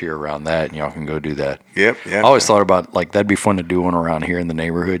trip next year around that, and y'all can go do that. Yep. I always thought about, like, that'd be fun to do one around here in the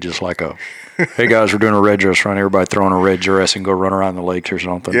neighborhood, just like hey guys, we're doing a red dress run. Everybody throw on a red dress and go run around the lakes or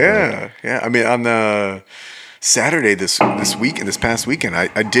something. Yeah. I mean, on the Saturday this past weekend,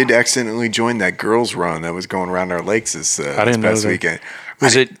 I did accidentally join that girls run that was going around our lakes this past weekend.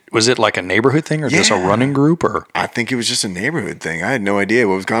 Was it like a neighborhood thing or just a running group or? I think it was just a neighborhood thing. I had no idea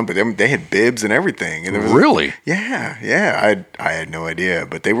what was going on, but they had bibs and everything. And Really? Yeah. I had no idea,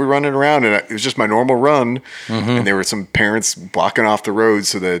 but they were running around, and it was just my normal run. And there were some parents blocking off the road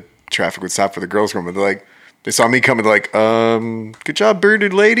so that traffic would stop for the girls' run. But they're like, they saw me coming, they're like, good job,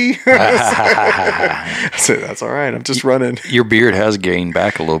 bearded lady. I said, that's all right. I'm just running. Your beard has gained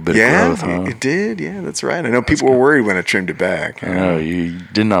back a little bit of growth, huh? It did. Yeah, that's right. I know people were worried when I trimmed it back. I know. You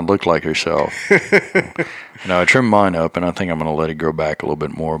did not look like yourself. No, I trimmed mine up, and I think I'm going to let it grow back a little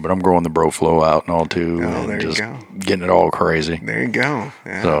bit more. But I'm growing the Bro-Flow out and all, too. Oh, there you go. Getting it all crazy. There you go.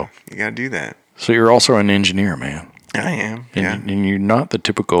 Yeah, so you got to do that. So you're also an engineer, man. I am. And you're not the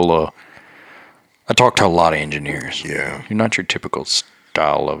typical... I talk to a lot of engineers. Yeah. You're not your typical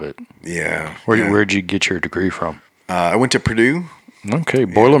style of it. Yeah. Where'd you get your degree from? I went to Purdue. Okay,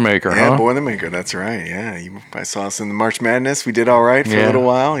 Boilermaker, huh? Yeah, Boilermaker, that's right. Yeah, you probably saw us in the March Madness. We did all right for a little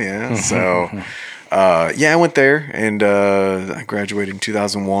while, yeah. So, I went there, and I graduated in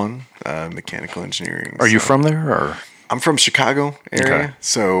 2001, mechanical engineering. Are you from there, or...? I'm from Chicago area,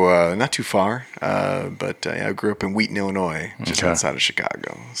 so not too far. But I grew up in Wheaton, Illinois, just outside of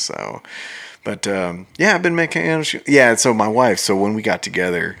Chicago. So... But, I've been mechanical. Yeah, so my wife, when we got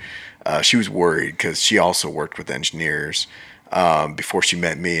together, she was worried because she also worked with engineers before she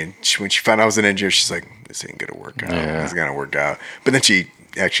met me. And when she found out I was an engineer, she's like, this ain't going to work out. Yeah. It's going to work out. But then she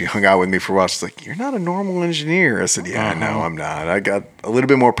actually hung out with me for a while. She's like, you're not a normal engineer. I said, yeah, no, I'm not. I got a little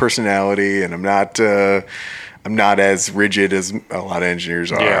bit more personality, and I'm not as rigid as a lot of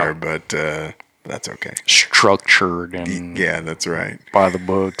engineers are, but that's okay. Structured and... Yeah, that's right. By the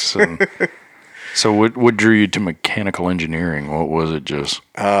books and... So what drew you to mechanical engineering? What was it just?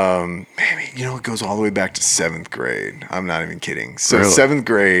 It goes all the way back to 7th grade. I'm not even kidding. So really? 7th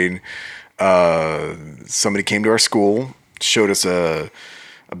grade, somebody came to our school, showed us a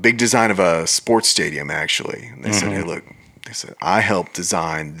big design of a sports stadium, actually. And they said, hey, look, I helped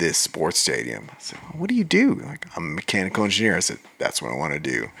design this sports stadium. I said, well, what do you do? Like, I'm a mechanical engineer. I said, that's what I want to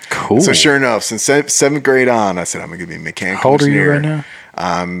do. Cool. So sure enough, since 7th grade on, I said, I'm going to be a mechanical engineer. How old are you right now?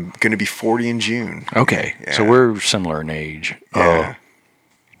 I'm going to be 40 in June. Okay. Yeah. So we're similar in age. Yeah.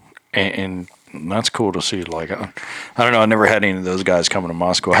 And that's cool to see. Like, I don't know. I never had any of those guys coming to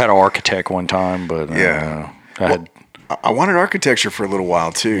my school. I had an architect one time, but I wanted architecture for a little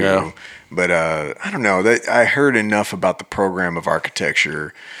while too. Yeah. But I don't know. I heard enough about the program of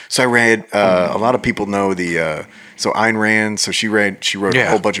architecture. So I read. A lot of people know so Ayn Rand. So she wrote a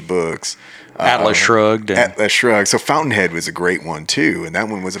whole bunch of books. Atlas Shrugged. Atlas Shrugged. So Fountainhead was a great one too, and that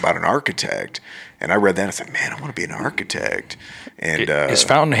one was about an architect. And I read that and I said, man, I want to be an architect. And is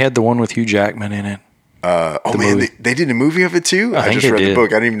Fountainhead the one with Hugh Jackman in it? They did a movie of it too? I just read the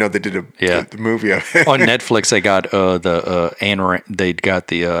book. I didn't even know they did the movie of it. On Netflix, they got they got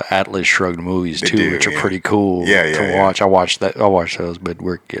the Atlas Shrugged movies too, which are pretty cool to watch. I watched those, but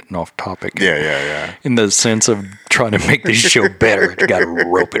we're getting off topic. Yeah. In the sense of trying to make this show better, you got to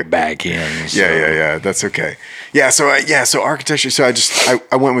rope it back in. So. Yeah. That's okay. So architecture. So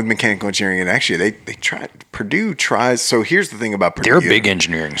I went with mechanical engineering, and actually they tried. Purdue tries. So here's the thing about Purdue. They're a big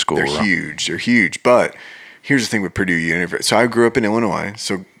engineering school. They're huge. But here's the thing with Purdue University. So I grew up in Illinois.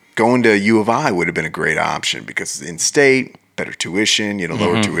 So going to U of I would have been a great option because in state, better tuition,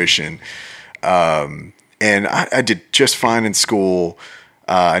 lower tuition. And I did just fine in school.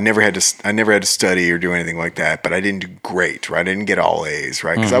 I never had to study or do anything like that, but I didn't do great, right? I didn't get all A's,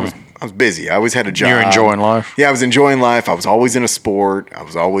 right? Because I was busy. I always had a job. You're enjoying life? Yeah, I was enjoying life. I was always in a sport. I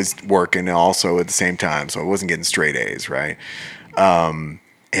was always working also at the same time, so I wasn't getting straight A's, right?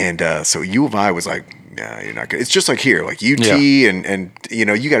 So U of I was like, nah, you're not good. It's just like here, like UT, and you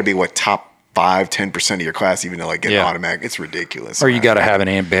know, you got to be top 5-10% of your class even to like get an automatic. It's ridiculous. Or you got to have an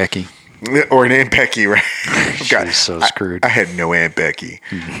Aunt Becky. Or an Aunt Becky, right? She's so screwed. I had no Aunt Becky.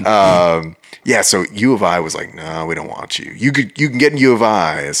 So U of I was like, no, we don't want you. You can get in U of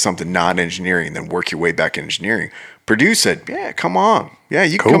I as something not engineering and then work your way back in engineering. Purdue said, yeah, come on. Yeah,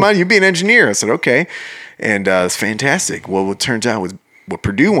 you can come on. You be an engineer. I said, okay. And it's fantastic. Well, what turns out was what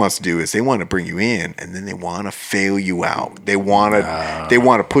Purdue wants to do is they want to bring you in and then they want to fail you out. They want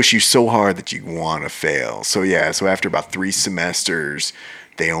to push you so hard that you want to fail. So after about 3 semesters,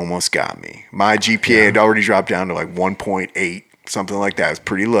 they almost got me. My GPA had already dropped down to like 1.8, something like that. It was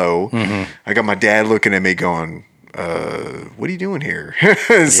pretty low. Mm-hmm. I got my dad looking at me going, what are you doing here?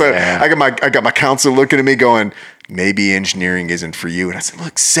 So I got my counselor looking at me going, maybe engineering isn't for you. And I said,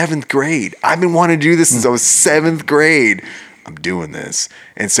 look, 7th grade. I've been wanting to do this since I was 7th grade. I'm doing this.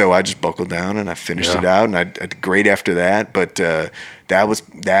 And so I just buckled down and I finished it out, and I did great after that. But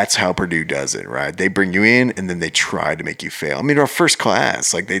that's how Purdue does it, right? They bring you in and then they try to make you fail. I mean, our first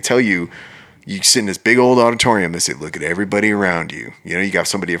class, like they tell you sit in this big old auditorium. They say, look at everybody around you. You know, you got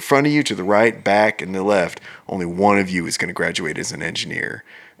somebody in front of you, to the right, back, and the left. Only one of you is going to graduate as an engineer.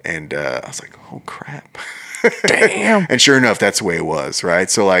 And I was like, oh, crap. Damn. And sure enough, that's the way it was, right?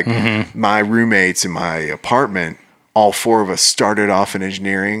 So like my roommates in my apartment, all 4 of us started off in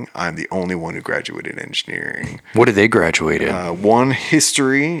engineering. I'm the only one who graduated in engineering. What did they graduate in? One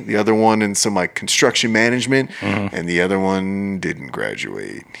history, the other one in some like construction management, and the other one didn't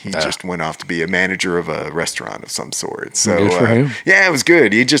graduate. He just went off to be a manager of a restaurant of some sort. So good for him. Yeah, it was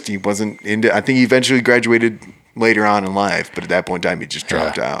good. He wasn't into. I think he eventually graduated later on in life, but at that point in time, he just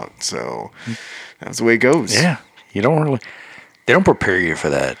dropped out. So that's the way it goes. Yeah, they don't prepare you for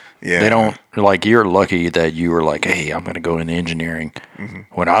that. Yeah. They don't, like, you're lucky that you were like, hey, I'm going to go into engineering.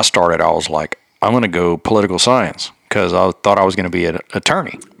 Mm-hmm. When I started, I was like, I'm going to go political science because I thought I was going to be an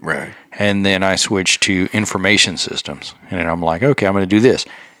attorney. Right. And then I switched to information systems. And I'm like, okay, I'm going to do this.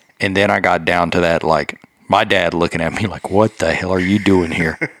 And then I got down to that, like, my dad looking at me like, what the hell are you doing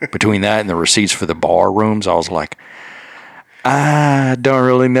here? Between that and the receipts for the bar rooms, I was like, I don't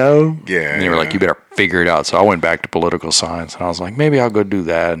really know. Yeah. And they were like, you better figure it out. So I went back to political science, and I was like, maybe I'll go do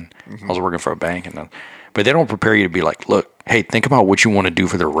that. And I was working for a bank, but they don't prepare you to be like, look, hey, think about what you want to do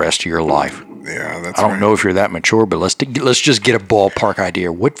for the rest of your life. Yeah, that's I don't know if you're that mature, but let's just get a ballpark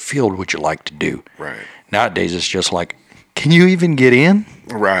idea. What field would you like to do? Right. Nowadays, it's just like, can you even get in?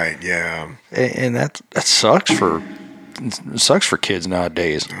 Right. Yeah. And that sucks for kids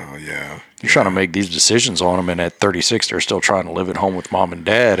nowadays. Oh yeah. You're trying to make these decisions on them, and at 36, they're still trying to live at home with mom and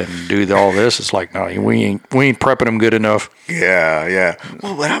dad and do all this. It's like, no, we ain't prepping them good enough. Yeah.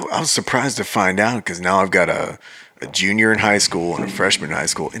 Well, but I was surprised to find out because now I've got a junior in high school and a freshman in high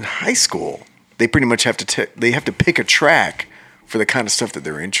school. In high school, they pretty much have to pick a track for the kind of stuff that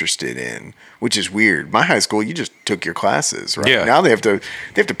they're interested in, which is weird. My high school, you just took your classes, right? Yeah. Now they have to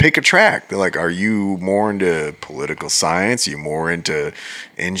pick a track. They're like, are you more into political science? Are you more into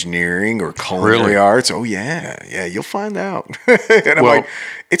engineering or culinary arts? Oh yeah, you'll find out. And I'm like,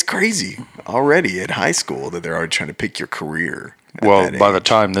 it's crazy already at high school that they're already trying to pick your career. Well, by the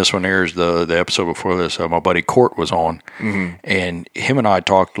time this one airs, the episode before this, my buddy Court was on, and him and I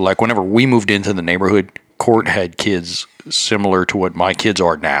talked, like, whenever we moved into the neighborhood, Court had kids similar to what my kids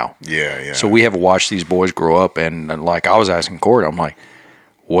are now. Yeah. So we have watched these boys grow up, and like I was asking Court, I'm like,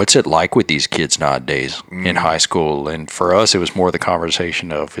 what's it like with these kids nowadays in high school? And for us, it was more the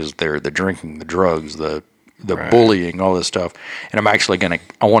conversation of the drinking, the drugs, the bullying, all this stuff. And I'm actually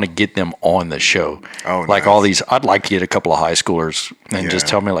I want to get them on the show. Oh, like nice. all these, I'd like to get a couple of high schoolers and just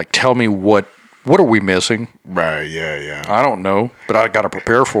tell me what are we missing? Right, yeah. I don't know, but I got to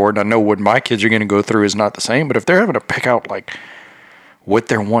prepare for it. And I know what my kids are going to go through is not the same. But if they're having to pick out like what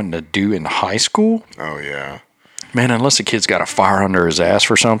they're wanting to do in high school, oh yeah, man, unless the kid's got a fire under his ass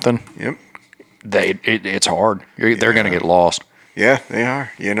for something, yep, it's hard. They're going to get lost. Yeah, they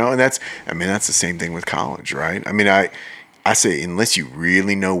are. You know, and that's the same thing with college, right? I mean, I say unless you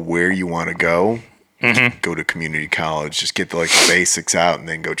really know where you want to go, go to community college, just get the basics out, and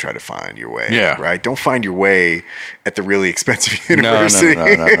then go try to find your way. Yeah. Right. Don't find your way at the really expensive university. No.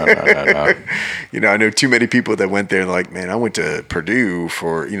 You know, I know too many people that went there like, man, I went to Purdue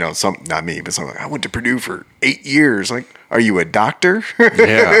for, not me, but I went to Purdue for 8 years. Like, are you a doctor?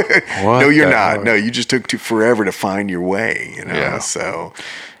 Yeah. No, you're not. No, you just took forever to find your way, Yeah. So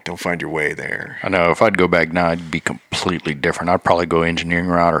don't find your way there. I know if I'd go back now, it'd be completely different. I'd probably go engineering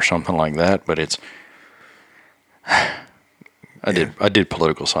route or something like that, but it's, I did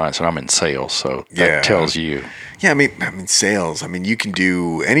political science and I'm in sales, so that tells you. Yeah, I mean sales. I mean, you can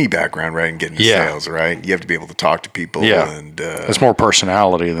do any background, right, and get into sales, right? You have to be able to talk to people. Yeah, and it's more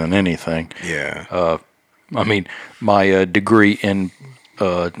personality than anything. Yeah. I mean, my degree in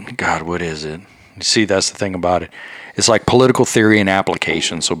God, what is it? You see, that's the thing about it. It's like political theory and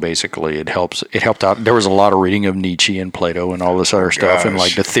application. So basically, it helped out. There was a lot of reading of Nietzsche and Plato and all this other stuff, and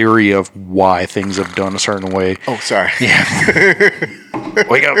like the theory of why things have done a certain way. Oh, sorry. Yeah.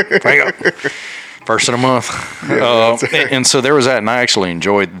 Wake up. First of the month. Yeah, and so there was that, and I actually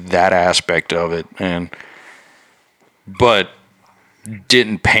enjoyed that aspect of it, but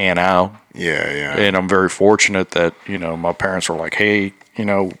didn't pan out. Yeah. And I'm very fortunate that, my parents were like, hey,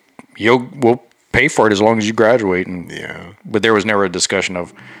 we'll pay for it as long as you graduate. But there was never a discussion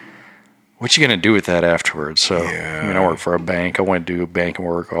of what you going to do with that afterwards. So, I worked for a bank. I went to do banking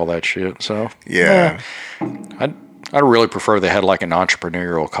work, all that shit. So, I'd really prefer they had like an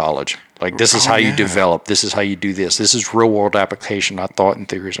entrepreneurial college. Like, this is how you develop. This is how you do this. This is real world application, not thought and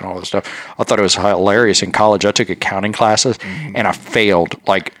theories and all this stuff. I thought it was hilarious. In college, I took accounting classes and I failed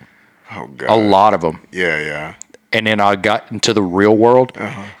like a lot of them. Yeah. And then I got into the real world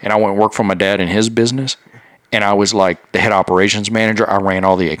and I went and worked for my dad in his business. And I was like the head operations manager. I ran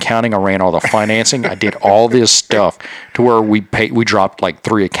all the accounting. I ran all the financing. I did all this stuff to where we dropped like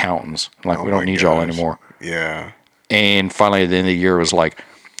 3 accountants. Like, we don't need y'all anymore. Yeah. And finally, at the end of the year, it was like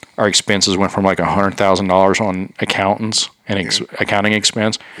our expenses went from like $100,000 on accountants and accounting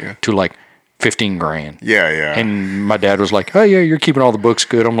expense to like $15,000. Yeah. And my dad was like, "Oh yeah, you're keeping all the books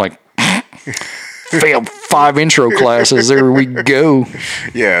good." I'm like, failed 5 intro classes. There we go.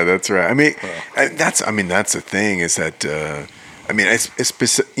 Yeah, that's right. I mean, that's the thing is that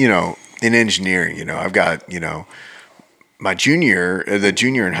it's in engineering. I've got my the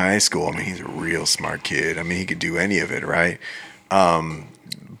junior in high school. I mean, he's a real smart kid. I mean, he could do any of it, right?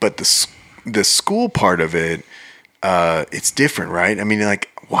 But the school part of it, it's different, right? I mean, like,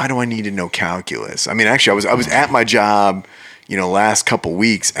 why do I need to know calculus? I mean, actually, I was at my job, last couple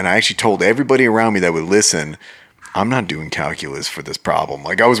weeks, and I actually told everybody around me that would listen, I'm not doing calculus for this problem.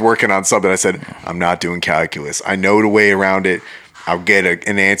 Like, I was working on something. I said, I'm not doing calculus. I know the way around it. I'll get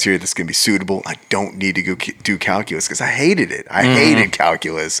an answer that's going to be suitable. I don't need to go do calculus because I hated it. I hated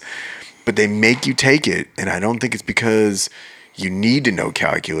calculus, but they make you take it. And I don't think it's because you need to know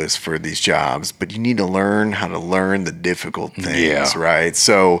calculus for these jobs, but you need to learn how to learn the difficult things, right?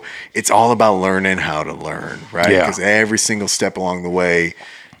 So it's all about learning how to learn, right? Because every single step along the way,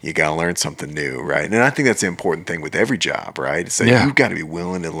 you got to learn something new, right? And I think that's the important thing with every job, right? It's that you've got to be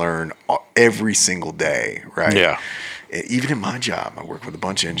willing to learn every single day, right? Yeah. Even in my job, I work with a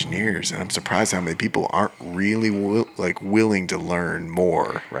bunch of engineers, and I'm surprised how many people aren't really willing to learn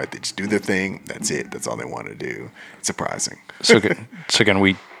more, right? They just do their thing. That's it. That's all they want to do. It's surprising. So can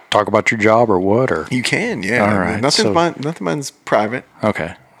we talk about your job or what? Or you can, yeah. All right. Nothing mine's private.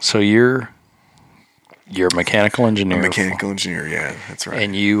 Okay. So you're a mechanical engineer. A mechanical engineer, yeah, that's right.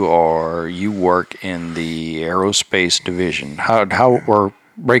 And you work in the aerospace division. How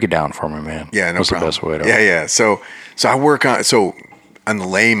break it down for me, man. Yeah, no What's problem. the best way to? Yeah. So I work on the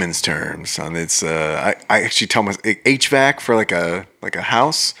layman's terms, on its I actually tell my HVAC for like a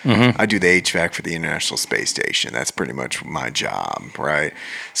house. I do the HVAC for the International Space Station. That's pretty much my job, right?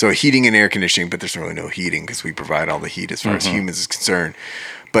 So heating and air conditioning, but there's really no heating because we provide all the heat as far as humans is concerned.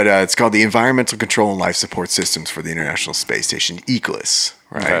 But it's called the Environmental Control and Life Support Systems for the International Space Station, ECLSS,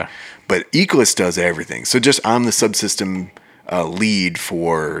 right? Okay. But ECLSS does everything. So I'm the subsystem lead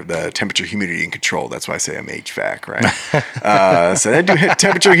for the temperature, humidity, and control. That's why I say I'm HVAC, right? So I do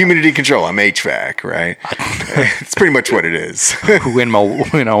temperature, humidity, control. I'm HVAC, right? It's pretty much what it is. When my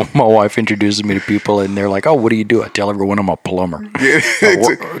wife introduces me to people and they're like, "Oh, what do you do?" I tell everyone I'm a plumber.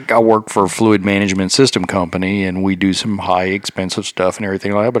 I work for a fluid management system company, and we do some high expensive stuff and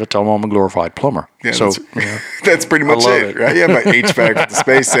everything like that. But I tell them I'm a glorified plumber. Yeah, so that's pretty much it, right? Yeah, my HVAC at the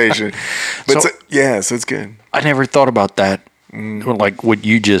space station. But so it's good. I never thought about that. Like what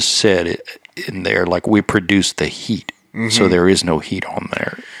you just said in there, like we produce the heat, so there is no heat on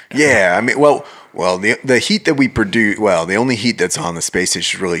there. Yeah, I mean, well, Well, the heat that we produce, the only heat that's on the space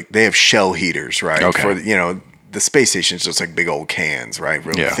station is really, they have shell heaters, right? Okay. For, the space station is just like big old cans, right?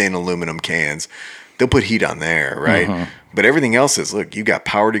 Really Yeah. thin aluminum cans. They'll put heat on there, right? Mm-hmm. But everything else is, look, you got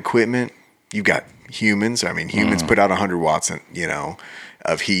powered equipment, you got humans. I mean, humans put out 100 watts,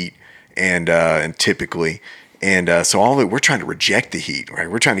 of heat, and typically. And so all of it, we're trying to reject the heat,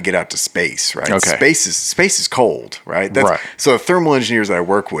 right? We're trying to get out to space, right? Okay. Space is cold, right? Right. So the thermal engineers that I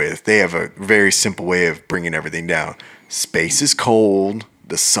work with, they have a very simple way of bringing everything down. Space is cold.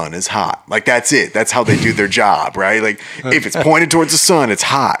 The sun is hot. Like, that's it. That's how they do their job, right? Like, if it's pointed towards the sun, it's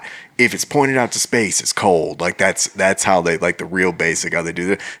hot. If it's pointed out to space, it's cold. Like, that's how they, like, the real basic how they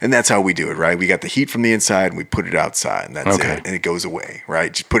do it. And that's how we do it, right? We got the heat from the inside and we put it outside, and that's Okay. it. And it goes away,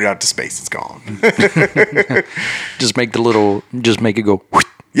 right? Just put it out to space, it's gone. Just make it go. whoosh,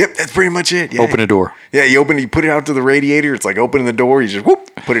 Yep, that's pretty much it. Yeah. Open a door. Yeah, you put it out to the radiator. It's like opening the door. You just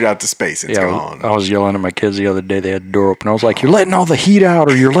put it out to space. It's Yeah, gone. I was yelling at my kids the other day. They had the door open. I was like, "You're letting all the heat out,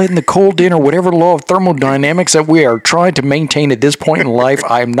 or you're letting the cold in, or whatever law of thermodynamics that we are trying to maintain at this point in life.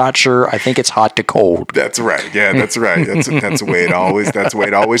 I'm not sure. I think it's hot to cold." That's right. Yeah, that's right. That's the way it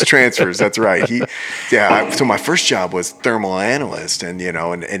always transfers. That's right. So my first job was thermal analyst, and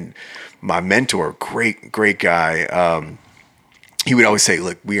and my mentor, great guy. He would always say,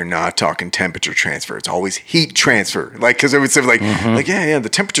 "Look, we are not talking temperature transfer. It's always heat transfer." Like, because it would say, the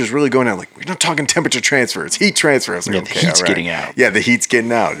temperature's really going down. Like, we're not talking temperature transfer. It's heat transfer. I was like, The heat's all right. getting out. Yeah, the heat's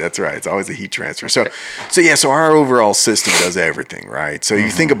getting out. That's right. It's always a heat transfer. So our overall system does everything, right? So you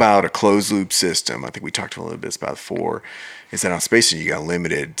think about a closed loop system. I think we talked a little bit about before. Is that on space station, you got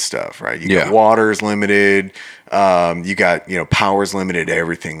limited stuff, right? You got water is limited. You got, power is limited,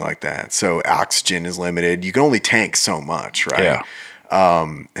 everything like that. So oxygen is limited. You can only tank so much, right? Yeah.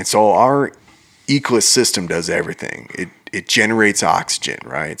 And so our Equus system does everything. It generates oxygen,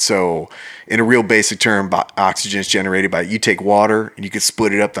 right? So in a real basic term, oxygen is generated by, you take water and you can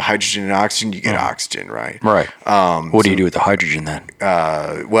split it up, the hydrogen and oxygen, you get oxygen, right? Right. What do you do with the hydrogen then?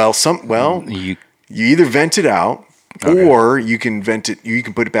 You either vent it out, or you can vent it. You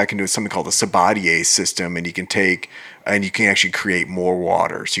can put it back into something called a Sabatier system, and you can actually create more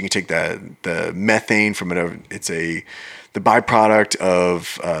water. So you can take the methane from it. It's the byproduct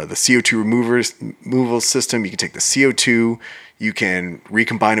of the CO2 removal system. You can take the CO2. You can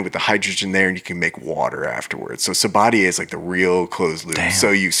recombine it with the hydrogen there, and you can make water afterwards. So Sabatier is like the real closed loop. Damn. So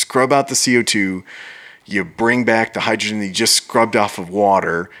you scrub out the CO2. You bring back the hydrogen that you just scrubbed off of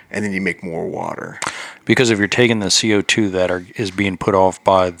water, and then you make more water. Because if you're taking the CO2 that is being put off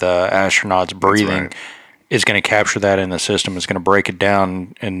by the astronauts breathing, right. it's going to capture that in the system. It's going to break it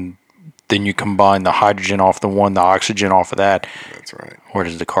down, and then you combine the hydrogen off the oxygen off of that. That's right. Where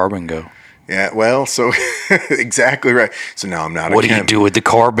does the carbon go? Yeah, well, so exactly right. So now I'm not What do you do with the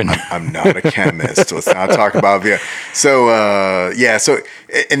carbon? I'm not a chemist. So let's not talk about So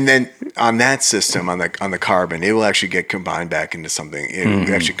and then on that system, on the carbon, it will actually get combined back into something. It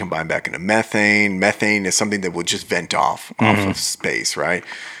will actually combine back into methane. Methane is something that will just vent off of space, right?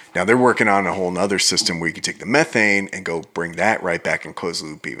 Now they're working on a whole nother system where you can take the methane and go bring that right back and close the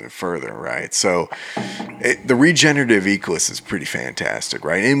loop even further, right? So the regenerative Equus is pretty fantastic,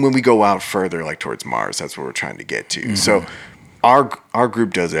 right? And when we go out further, like towards Mars, that's what we're trying to get to. So our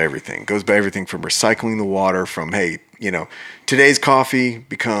group does everything. Goes by everything from recycling the water from, today's coffee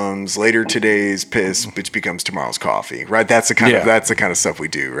becomes later today's piss, which becomes tomorrow's coffee, right? That's the kind of stuff we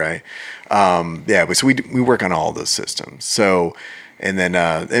do, right? But so we work on all those systems. So. And then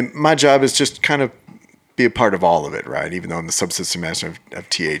and my job is just kind of be a part of all of it, right? Even though I'm the subsystem master of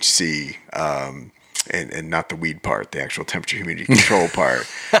THC, and not the weed part, the actual temperature humidity control part.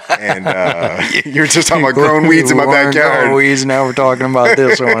 And you're just talking about growing weeds in my backyard. Growing weeds. Now we're talking about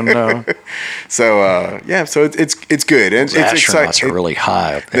this one. No. So so it's good, and The it's astronauts exciting. are really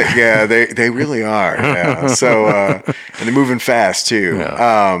high up there. They really are. Yeah. So and they're moving fast too.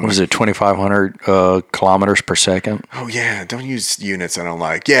 What is it? 2,500 kilometers per second. Oh yeah, don't use units I don't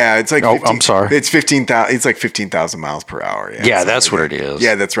like. Yeah, it's like. I'm sorry. It's 15,000. It's like 15,000 miles per hour. Yeah, that's what it is.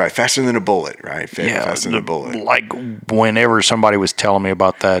 Yeah, that's right. Faster than a bullet, right? Faster than a bullet. Like whenever somebody was telling me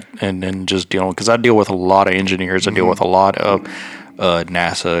about that, and then just dealing, because I deal with a lot of engineers, I deal with a lot of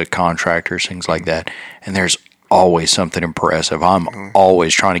NASA contractors, things like that, and there's always something impressive. I'm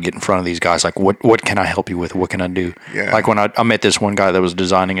always trying to get in front of these guys. Like, what can I help you with? What can I do? Yeah. Like when I met this one guy that was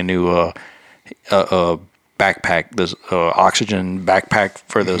designing a new backpack, this oxygen backpack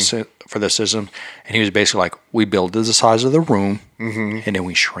for the system, and he was basically like, we build to the size of the room, and then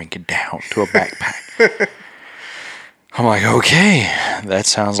we shrink it down to a backpack. I'm like, okay, that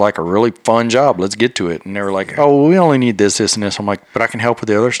sounds like a really fun job. Let's get to it. And they were like, oh, well, we only need this, this, and this. I'm like, but I can help with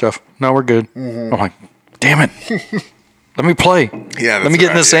the other stuff. No, we're good. I'm like, damn it. Let me play. Yeah, Let me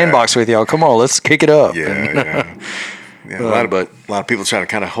get in the sandbox with y'all. Come on, let's kick it up. Yeah. A lot of people trying to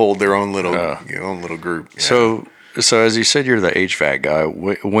kind of hold their own little own little group. Yeah. So as you said, you're the HVAC guy.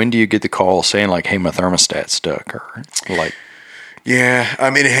 When do you get the call saying like, "Hey, my thermostat's stuck," or like? Yeah,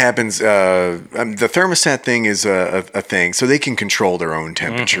 I mean it happens. The thermostat thing is a thing, so they can control their own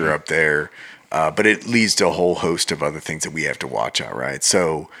temperature up there, but it leads to a whole host of other things that we have to watch out. Right,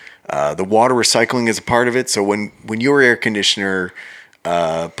 so the water recycling is a part of it. So when your air conditioner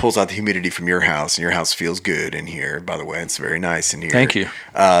pulls out the humidity from your house, and your house feels good in here. By the way, it's very nice in here. Thank you.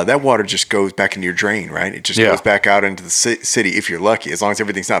 That water just goes back into your drain, right? It just goes back out into the city if you're lucky. As long as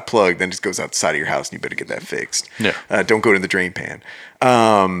everything's not plugged, then it just goes out the side of your house, and you better get that fixed. Yeah. Don't go to the drain pan.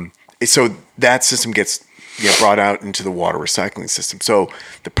 So that system gets brought out into the water recycling system. So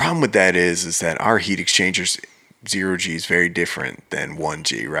the problem with that is that our heat exchangers, 0G is very different than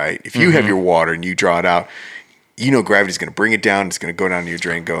 1G, right? If you have your water and you draw it out, gravity's going to bring it down. It's going to go down to your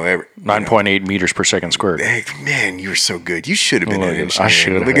drain. 9.8 meters per second squared. Hey, man, you're so good. You should have been an engineer. I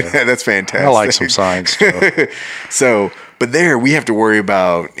should have. Look at that. That's fantastic. I like some science stuff. But there we have to worry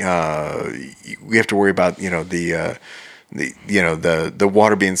about. The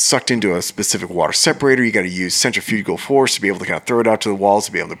water being sucked into a specific water separator. You got to use centrifugal force to be able to kind of throw it out to the walls,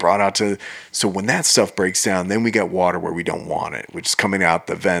 to be able to brought out to. So when that stuff breaks down, then we got water where we don't want it, which is coming out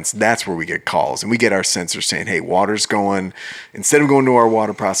the vents. That's where we get calls, and we get our sensors saying, "Hey, water's going. Instead of going to our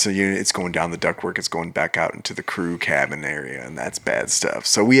water processing unit, it's going down the ductwork. It's going back out into the crew cabin area, and that's bad stuff."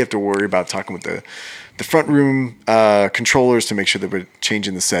 So we have to worry about talking with the front room controllers to make sure that we're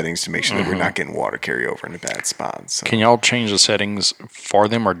changing the settings to make sure that we're not getting water carryover in a bad spot. So. Can y'all change the settings for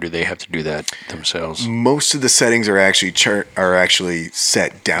them, or do they have to do that themselves? Most of the settings are actually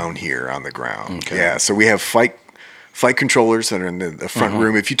set down here on the ground. Okay. Yeah, so we have flight controllers that are in the front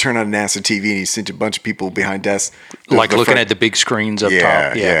room. If you turn on NASA TV and you see a bunch of people behind desks, like looking at the big screens up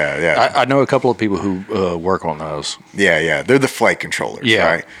top. Yeah. I know a couple of people who work on those. Yeah. They're the flight controllers. Yeah.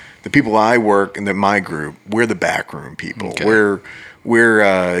 Right. The people I work in my group, we're the backroom people. Okay. We're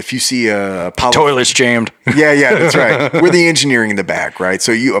if you see Apollo toilet's jammed. Yeah, that's right. We're the engineering in the back, right?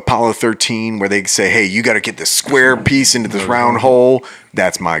 So Apollo 13, where they say, "Hey, you got to get this square piece into this round hole."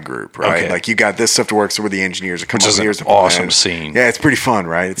 That's my group, right? Okay. Like you got this stuff to work. So we're the engineers that come up here. An awesome scene. Yeah, it's pretty fun,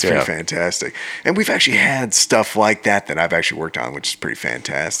 right? It's pretty fantastic. And we've actually had stuff like that I've actually worked on, which is pretty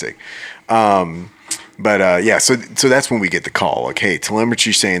fantastic. So that's when we get the call. Like, hey,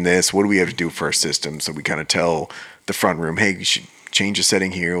 telemetry saying this. What do we have to do for our system? So we kind of tell the front room, hey, you should change the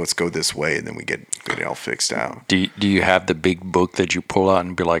setting here. Let's go this way, and then we get it all fixed out. Do you have the big book that you pull out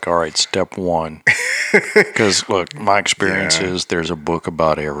and be like, all right, step one? Because look, my experience is there's a book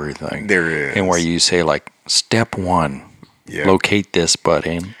about everything. There is, and where you say like, step one. Yep. Locate this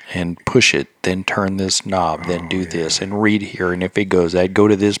button and push it, then turn this knob, then do this, and read here. And if it goes, I'd go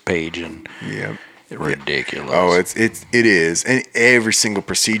to this page and. Yep. Ridiculous. Oh, it is, and every single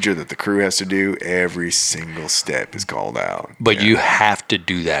procedure that the crew has to do, every single step is called out. But you have to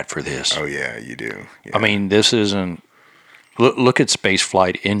do that for this. Oh yeah, you do. Yeah. I mean, this isn't. Look at space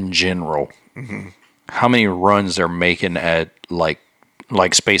flight in general. Mm-hmm. How many runs they're making at like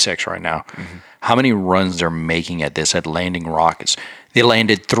SpaceX right now? Mm-hmm. How many runs they're making at this at landing rockets? They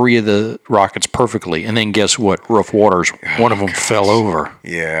landed 3 of the rockets perfectly, and then guess what? Rough waters. One of them fell over.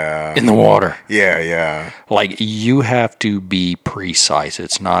 Yeah. In the water. Yeah. Like you have to be precise.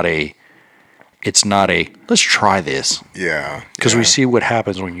 It's not a let's try this. Yeah. Because we see what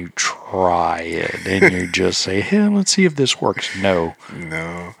happens when you try it and you just say, hey, let's see if this works. No.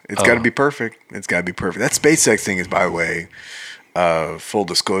 It's got to be perfect. It's got to be perfect. That SpaceX thing is, by the way, full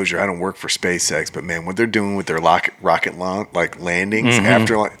disclosure, I don't work for SpaceX, but man, what they're doing with their rocket landings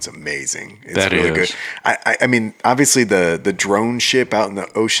after it's amazing. It's really good. I mean, obviously the drone ship out in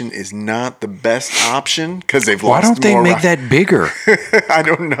the ocean is not the best option because they've lost. Why don't they make that bigger? I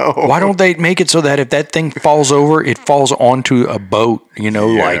don't know. Why don't they make it so that if that thing falls over, it falls onto a boat?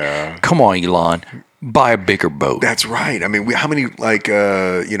 Like, come on, Elon. Buy a bigger boat. That's right. I mean, how many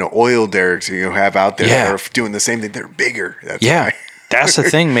oil derricks have out there that are doing the same thing? They're bigger. That's right. That's the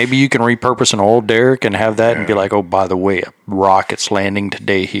thing. Maybe you can repurpose an oil derrick and have that and be like, oh, by the way, a rocket's landing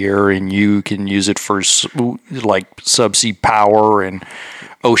today here, and you can use it for like subsea power and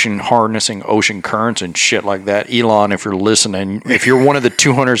harnessing ocean currents and shit like that. Elon, if you're listening, if you're one of the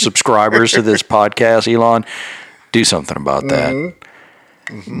 200 subscribers to this podcast, Elon, do something about that. Mm-hmm.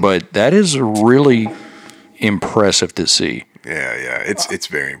 But that is really impressive to see. Yeah, it's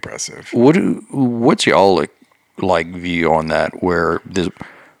very impressive. What's y'all like view on that, where the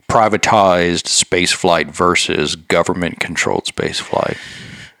privatized space flight versus government controlled space flight?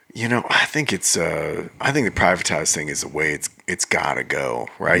 I think the privatized thing is the way it's got to go,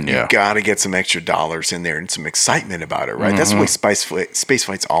 right? Yeah. You got to get some extra dollars in there and some excitement about it, right? That's the way space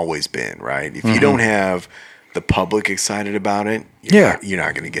flight's always been, right? If you don't have the public excited about it, you're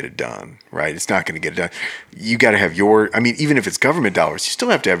not going to get it done, right? It's not going to get it done. You got to have even if it's government dollars, you still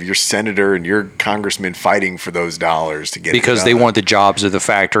have to have your senator and your congressman fighting for those dollars to get it done. Because they want the jobs of the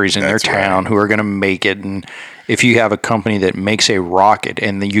factories in their town who are going to make it. And if you have a company that makes a rocket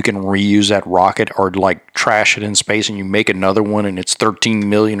and then you can reuse that rocket or like trash it in space and you make another one and it's 13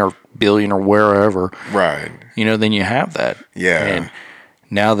 million or billion or wherever, right? Then you have that. Yeah. And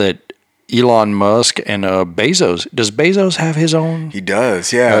now that Elon Musk and Bezos. Does Bezos have his own? He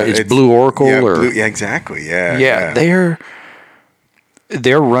does, yeah. It's Blue Oracle? Yeah, exactly, yeah. Yeah,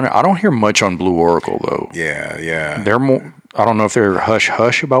 they're running. I don't hear much on Blue Oracle, though. Yeah. They're more, I don't know if they're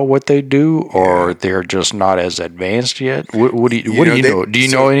hush-hush about what they do or they're just not as advanced yet. What do you know? Do you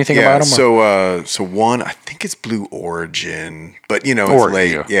know anything about them? So one, I think it's Blue Origin, but, it's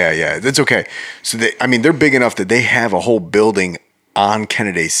late. Yeah, that's okay. So, they're big enough that they have a whole building on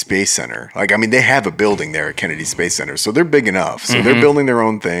Kennedy Space Center. They have a building there at Kennedy Space Center. So they're big enough. So they're building their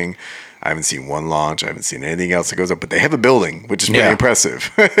own thing. I haven't seen one launch. I haven't seen anything else that goes up, but they have a building, which is pretty impressive.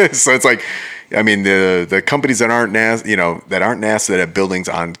 So it's the companies that aren't NASA, that have buildings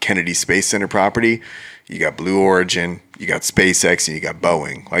on Kennedy Space Center property, you got Blue Origin, you got SpaceX, and you got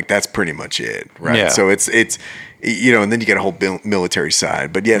Boeing. That's pretty much it, right? Yeah. So it's and then you get a whole military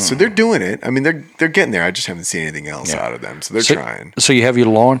side. But so they're doing it. They're getting there. I just haven't seen anything else out of them. So they're trying. So you have your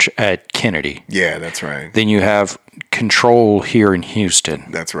launch at Kennedy. Yeah, that's right. Then you have control here in Houston.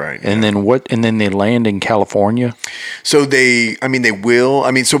 That's right. And then what? And then they land in California. So they will.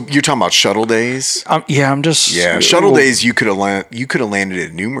 So you're talking about shuttle days? I'm just. Yeah, shuttle days. You could have landed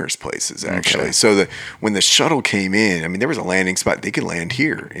at numerous places actually. Okay. So when the shuttle came in, there was a landing spot. They could land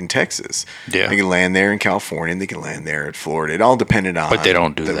here in Texas. Yeah. They could land there in California. And they can land there at Florida. It all depended on. But they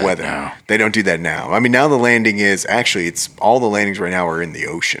don't do the that weather. now. They don't do that now. Now the landing is actually it's all the landings right now are in the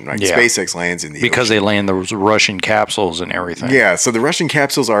ocean. Right? Yeah. SpaceX lands in the because ocean. They land those Russian capsules and everything. Yeah, so the Russian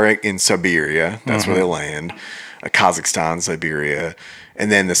capsules are in Siberia. That's where they land. Kazakhstan, Siberia.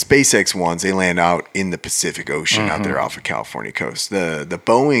 And then the SpaceX ones, they land out in the Pacific Ocean out there off the California coast. The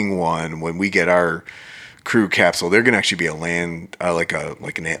Boeing one, when we get our crew capsule, they're going to actually be a land,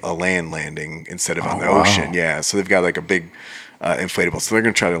 a land landing instead of on the ocean. Yeah, so they've got a big inflatable. So they're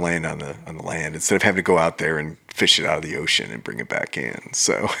going to try to land on the land instead of having to go out there and fish it out of the ocean and bring it back in.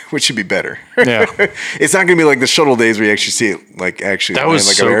 So, which should be better. Yeah, it's not going to be like the shuttle days where you actually see it actually that land was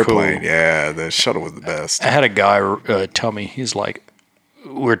like so an airplane. Cool. Yeah, the shuttle was the best. I had a guy tell me, he's like,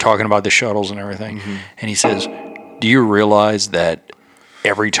 we were talking about the shuttles and everything, and he says, "Do you realize that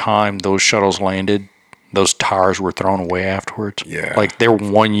every time those shuttles landed, those tires were thrown away afterwards? Yeah. They're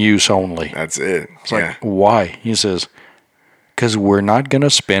one use only." That's it. It's why? He says, because we're not going to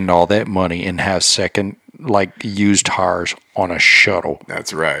spend all that money and have second, used tires on a shuttle.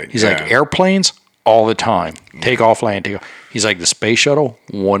 That's right. He's like, airplanes, all the time. Take off, land, take off. He's like, the space shuttle,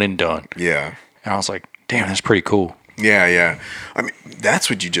 one and done. Yeah. And I was like, damn, that's pretty cool. Yeah. That's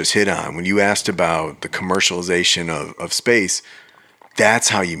what you just hit on. When you asked about the commercialization of space, that's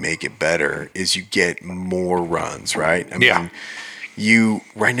how you make it better, is you get more runs, right?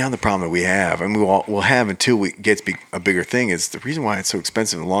 Right now the problem that we have, we'll have until it gets a bigger thing, is the reason why it's so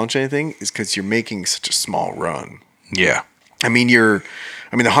expensive to launch anything is because you're making such a small run. Yeah. The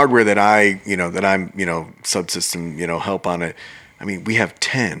hardware that I'm, subsystem, help on it. We have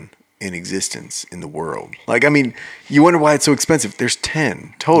 10 in existence in the world. You wonder why it's so expensive. There's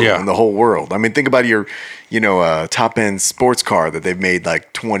 10 total in the whole world. Think about your, top end sports car that they've made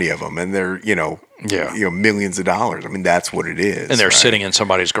 20 of them, and they're, millions of dollars. That's what it is. And they're sitting in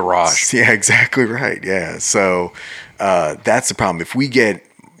somebody's garage. Yeah, exactly right. Yeah. So that's the problem. If we get,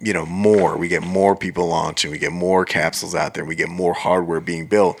 we get more people launching, we get more capsules out there, we get more hardware being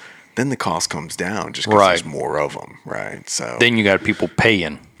built, then the cost comes down just because there's more of them, right? So then you got people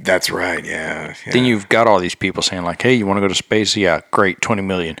paying. That's right, yeah. Then you've got all these people saying hey, you want to go to space? Yeah, great, 20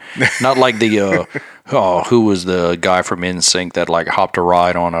 million. Not like the who was the guy from NSYNC that hopped a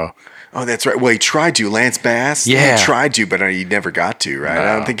ride on a. Oh, that's right. Well, he tried to. Lance Bass. Yeah. He tried to, but he never got to, right? No.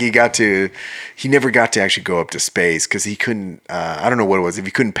 I don't think he got to. He never got to actually go up to space because he couldn't. I don't know what it was. If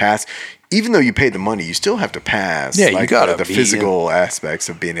he couldn't pass, even though you paid the money, you still have to pass. Yeah, you got the physical aspects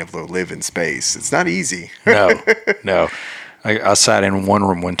of being able to live in space. It's not easy. No. I sat in one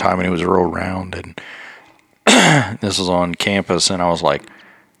room one time and it was real round, and this was on campus, and I was like,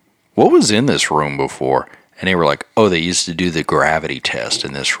 "What was in this room before?" And they were like, oh, they used to do the gravity test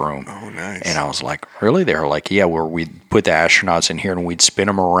in this room. Oh, nice. And I was like, really? They were like, yeah, where we'd put the astronauts in here and we'd spin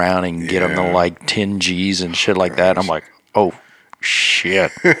them around and get them to like 10 G's and shit like that. And I'm like, oh,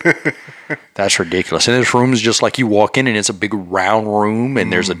 shit. That's ridiculous. And this room is just like you walk in and it's a big round room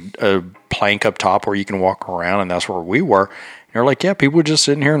and there's a plank up top where you can walk around, and that's where we were. And they're like, yeah, people would just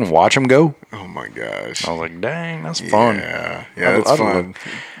sit in here and watch them go. Oh, my gosh. I was like, dang, that's fun. Yeah, that's fun.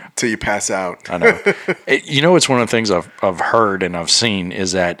 Until you pass out. I know. It's one of the things I've heard and I've seen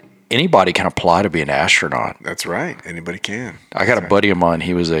is that anybody can apply to be an astronaut. That's right. Anybody can. I got a buddy of mine.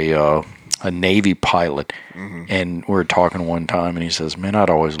 He was a Navy pilot, and we were talking one time, and he says, man, I'd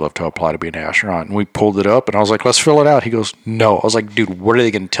always love to apply to be an astronaut. And we pulled it up, and I was like, let's fill it out. He goes, no. I was like, dude, what are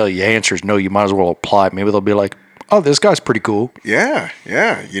they going to tell you? The answer is no. You might as well apply. Maybe they'll be like, oh, this guy's pretty cool. Yeah.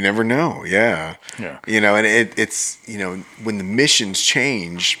 You never know. Yeah. And it's when the missions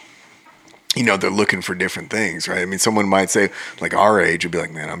change, they're looking for different things, right? I mean, someone might say, like our age, would be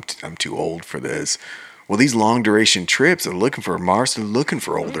like, man, I'm too old for this. Well, these long duration trips, they're looking for Mars, they're looking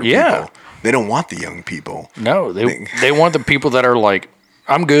for older people. They don't want the young people. No, they want the people that are like,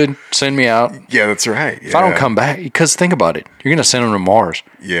 I'm good, send me out. Yeah, that's right. Yeah. If I don't come back, because think about it, you're going to send them to Mars.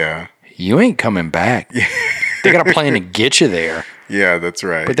 Yeah. You ain't coming back. Yeah. They got a plan to get you there. Yeah, that's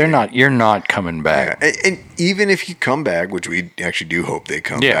right. But you're not coming back. Yeah. And even if you come back, which we actually do hope they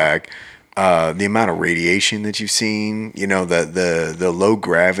come back, the amount of radiation that you've seen, the low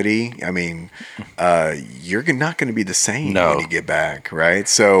gravity, I mean, you're not going to be the same when you get back, right?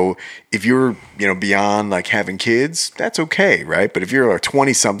 So if you're, beyond like having kids, that's okay, right? But if you're a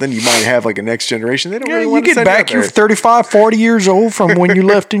 20-something, you might have like a next generation. They don't really want to send you back. You're 35, 40 years old from when you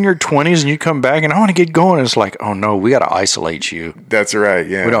left in your 20s, and you come back, and I want to get going. It's like, oh no, we got to isolate you. That's right,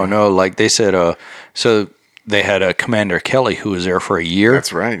 yeah. We don't know. Like they said, so they had a Commander Kelly who was there for a year.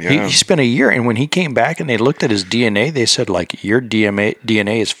 That's right, yeah. He spent a year, and when he came back and they looked at his DNA, they said, like, your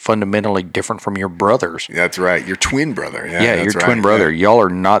DNA is fundamentally different from your brother's. That's right. Your twin brother. Yeah, your twin brother. Yeah. Y'all are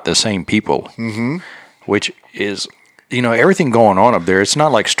not the same people. Mm-hmm. Which is, everything going on up there. It's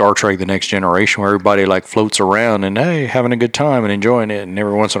not like Star Trek The Next Generation where everybody, like, floats around and, hey, having a good time and enjoying it, and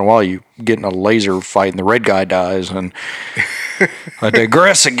every once in a while you get in a laser fight and the red guy dies, and I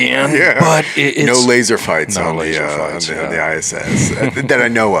digress again. Yeah. But it's no laser fights on the ISS that I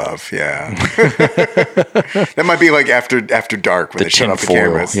know of. Yeah. That might be like after dark when they shut off the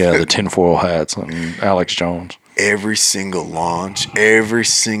cameras. Yeah, the tinfoil hats and Alex Jones. Every single launch, every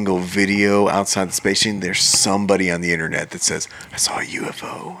single video outside the space station, there's somebody on the internet that says, I saw a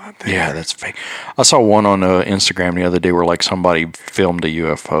UFO out there. Yeah, that's fake. I saw one on Instagram the other day where like somebody filmed a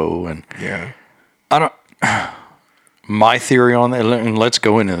UFO, and my theory on that, and let's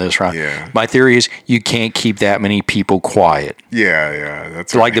go into this, right? Yeah. My theory is you can't keep that many people quiet. Yeah,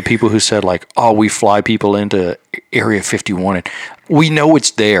 that's like the people who said, like, oh, we fly people into Area 51, and we know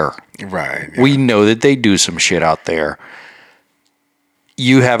it's there. Right. Yeah. We know that they do some shit out there.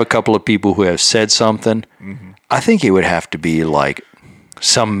 You have a couple of people who have said something. Mm-hmm. I think it would have to be like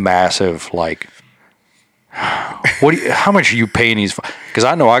some massive, like, how much are you paying these? Because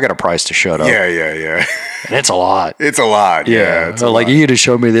I know I got a price to shut up. Yeah. And it's a lot. It's a lot. Yeah. It's like you just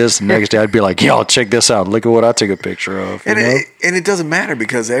showed me this, the next day I'd be like, yo, check this out. Look at what I took a picture of. And it doesn't matter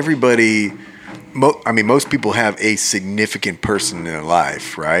because everybody. Most people have a significant person in their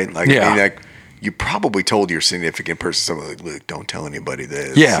life, right? Like, like you probably told your significant person something like, look, don't tell anybody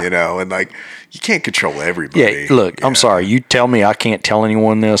this. Yeah. And like you can't control everybody. Yeah, look, I'm sorry. You tell me I can't tell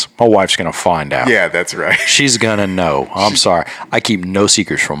anyone this, my wife's going to find out. Yeah, that's right. She's going to know. I'm sorry. I keep no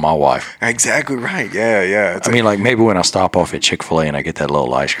secrets from my wife. Exactly right. Yeah. Like maybe when I stop off at Chick-fil-A and I get that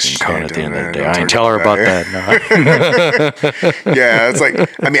little ice cream cone at the end of the day, I ain't tell her about that. No. Yeah, it's like,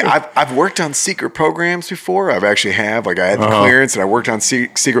 I've worked on secret programs before. I had the clearance and I worked on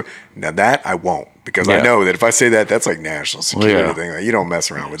secret. Now that I won't, because I know that if I say that, that's like national security thing. Like, you don't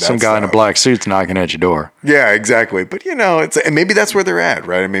mess around with that. Some guy in a black suit's knocking at your door. Yeah, exactly. But and maybe that's where they're at,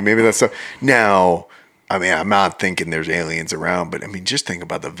 right? Maybe that's now. I'm not thinking there's aliens around, but just think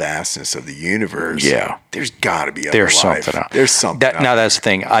about the vastness of the universe. Yeah, there's got to be other life. Something out. There's something. Now that's the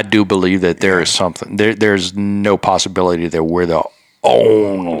thing. I do believe that there is something. There's no possibility that we're the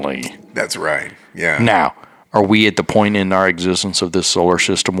only. That's right. Yeah. Now, are we at the point in our existence of this solar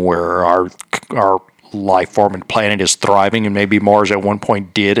system where our life form and planet is thriving, and maybe Mars at one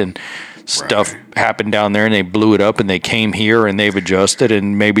point did, and stuff happened down there and they blew it up and they came here and they've adjusted,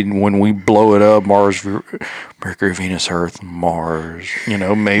 and maybe when we blow it up, Mars, Mercury, Venus, Earth, Mars,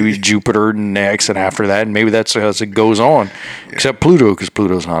 maybe Jupiter next, and after that, and maybe that's as it goes on. Yeah. Except Pluto, because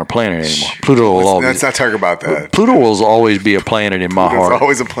Pluto's not a planet anymore. Pluto will always. Let's not talk about that. Pluto will always be a planet in my heart. It's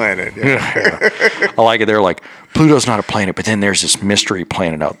always a planet. Yeah. I like it. They're like, Pluto's not a planet, but then there's this mystery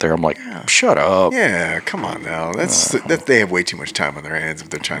planet out there. I'm like, shut up. Yeah, come on now. They have way too much time on their hands if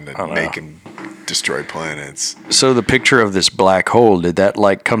they're trying to make and destroy planets. So the picture of this black hole, did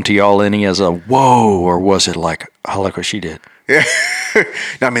that come to y'all any as a whoa, or was it like, I like what she did? Yeah.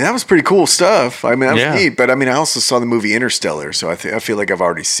 No, that was pretty cool stuff. That was neat. But I also saw the movie Interstellar, so I feel like I've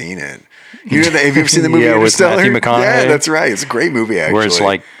already seen it. Have you ever seen the movie Interstellar? With Matthew McConaughey? Yeah, that's right. It's a great movie, actually. Where it's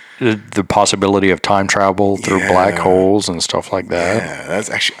like the possibility of time travel through black holes and stuff like that. Yeah,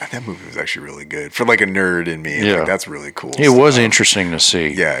 that movie was actually really good for like a nerd in me. Yeah, that's really cool. It was interesting to see.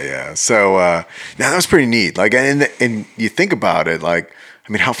 Yeah. So that was pretty neat. Like, and you think about it, like,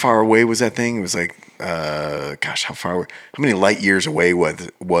 how far away was that thing? It was like, how far away? How many light years away was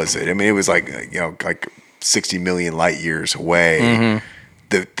it? It was like like 60 million light years away. Mm-hmm.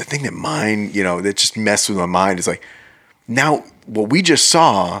 The thing that just messed with my mind is like, now what we just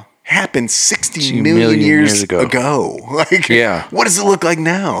saw happened 60 million years ago. Like, what does it look like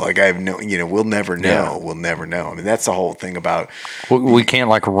now? Like, I have no, we'll never know. Yeah. We'll never know. That's the whole thing about. We can't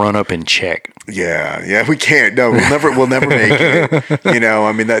run up and check. Yeah, we can't. No, we'll never make it.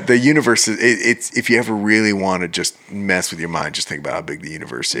 The universe is. It's if you ever really want to just mess with your mind, just think about how big the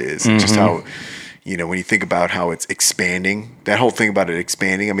universe is, and just how. When you think about how it's expanding, that whole thing about it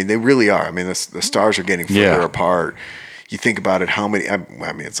expanding, they really are. The stars are getting further apart. You think about it, how many,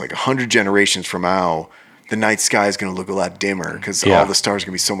 it's like 100 generations from now, the night sky is going to look a lot dimmer because all the stars are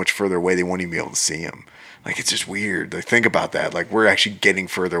going to be so much further away, they won't even be able to see them. Like, it's just weird. Like, think about that. Like, we're actually getting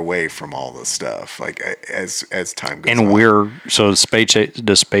further away from all this stuff, like, as time goes on. And so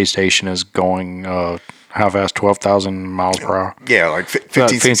the space station is going, how fast? 12,000 miles per hour? Yeah, like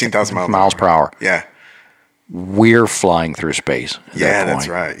 16,000 miles per hour. Yeah. We're flying through space. That's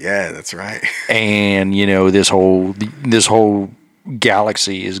right. Yeah, that's right. And this whole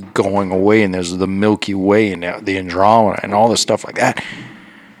galaxy is going away, and there's the Milky Way and the Andromeda and all this stuff like that.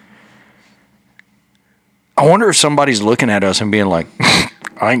 I wonder if somebody's looking at us and being like,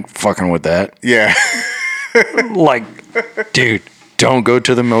 I ain't fucking with that. Yeah. Like, dude, don't go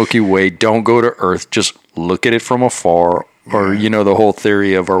to the Milky Way. Don't go to Earth. Just look at it from afar. Or, the whole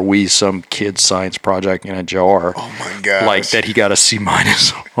theory of, are we some kid's science project in a jar? Oh, my God. Like, that he got a C-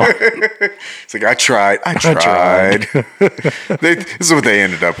 It's like, I tried. This is what they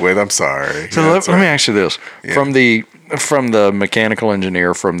ended up with. I'm sorry. So let me ask you this. Yeah. From the mechanical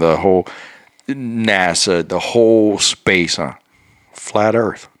engineer, from the whole NASA, the whole space, flat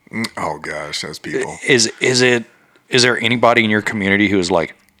Earth. Oh, gosh, those people. Is there anybody in your community who is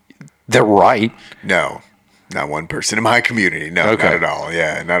like, they're right? No. Not one person in my community. No, okay. Not at all.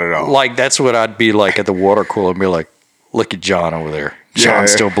 Yeah, not at all. Like, that's what I'd be like at the water cooler and be like, look at John over there. John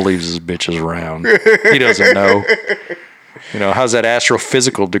still believes his bitch is round. He doesn't know. How's that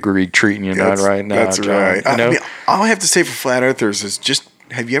astrophysical degree treating you right now? That's John? Right. All I have to say for flat earthers is just,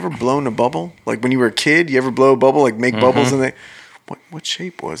 have you ever blown a bubble? Like, when you were a kid, you ever blow a bubble, like make bubbles in there? What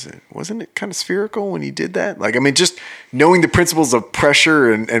shape was it? Wasn't it kind of spherical when you did that? Like, just knowing the principles of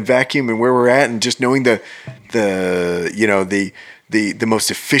pressure and vacuum and where we're at, and just knowing the most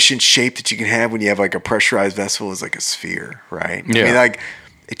efficient shape that you can have when you have like a pressurized vessel is like a sphere, right? Yeah.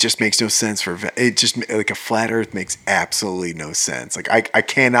 It just makes no sense like a flat Earth makes absolutely no sense. Like, I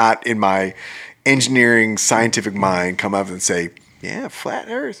cannot in my engineering scientific mind come up and say, yeah, flat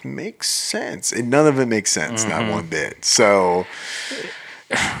Earth makes sense. And none of it makes sense, not one bit. So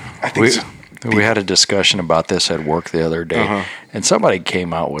I think we had a discussion about this at work the other day, and somebody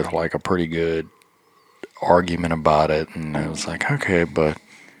came out with like a pretty good argument about it, and I was like, okay, but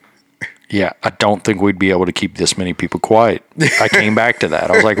yeah, I don't think we'd be able to keep this many people quiet. I came back to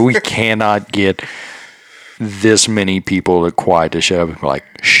that. I was like, we cannot get this many people to quiet to shut up. Like,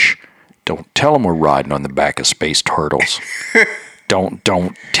 shh, don't tell them we're riding on the back of space turtles. Don't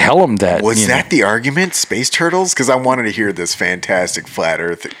tell them that. Was that the argument, space turtles? Because I wanted to hear this fantastic flat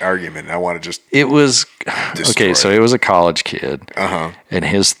Earth argument. I want to just. It was okay. So it was a college kid, and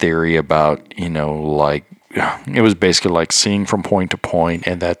his theory about like it was basically like seeing from point to point,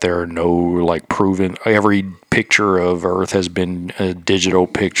 and that there are no like proven. Every picture of Earth has been a digital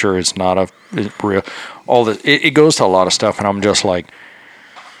picture. It's not a real. All the it goes to a lot of stuff, and I'm just like,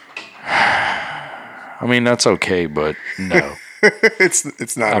 that's okay, but no.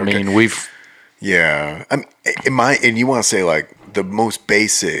 It's not. I mean, we've. Yeah, and you want to say like the most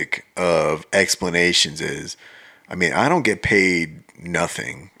basic of explanations is, I mean, I don't get paid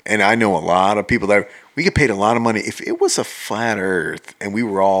nothing. And I know a lot of people that we get paid a lot of money. If it was a flat earth and we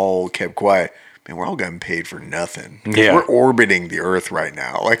were all kept quiet, man, we're all getting paid for nothing. Yeah. We're orbiting the earth right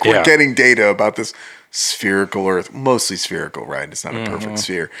now. Like we're getting data about this spherical earth, mostly spherical, right? It's not a perfect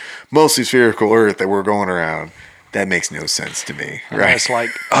sphere. Mostly spherical earth that we're going around. That makes no sense to me, right? And it's like,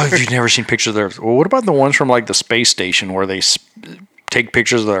 oh, if you've never seen pictures of the Earth, well, what about the ones from like the space station where they take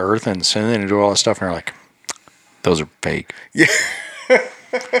pictures of the Earth and send it and do all that stuff, and they're like, those are fake. Yeah. Oh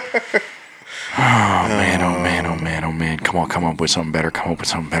man, oh man, oh man, oh man! Come up with something better. Come up with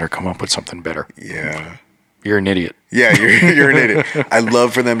something better. Come up with something better. Yeah. You're an idiot. Yeah, you're an idiot. I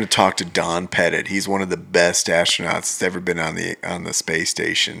love for them to talk to Don Pettit. He's one of the best astronauts that's ever been on the space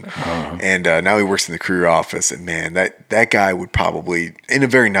station, and now he works in the career office. And man, that guy would probably, in a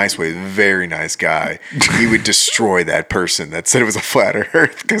very nice way, very nice guy, he would destroy that person that said it was a flat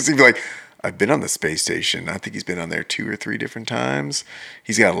Earth, because he'd be like, I've been on the space station. I think he's been on there 2 or 3 different times.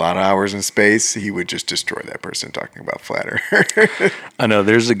 He's got a lot of hours in space. He would just destroy that person talking about flat Earth. I know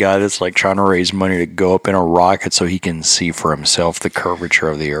there's a guy that's like trying to raise money to go up in a rocket so he can see for himself the curvature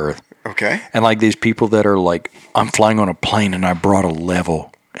of the Earth. Okay. And like these people that are like, I'm flying on a plane and I brought a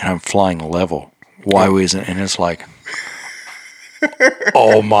level and I'm flying level. Why isn't? And it's like,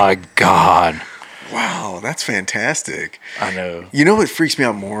 oh my God. Wow, that's fantastic. I know. You know what freaks me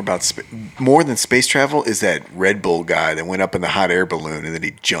out more than space travel is that Red Bull guy that went up in the hot air balloon and then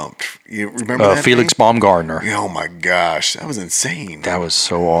he jumped. You remember that? Felix Baumgartner. Oh my gosh, that was insane. That was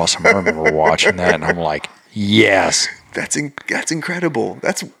so awesome. I remember watching that and I'm like, yes. That's incredible.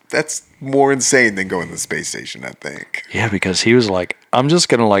 That's more insane than going to the space station, I think. Yeah, because he was like, I'm just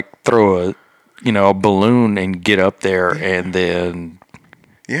gonna like throw a balloon and get up there and then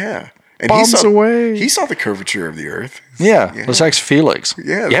And bombs away. He saw the curvature of the Earth. Yeah. Let's ask Felix.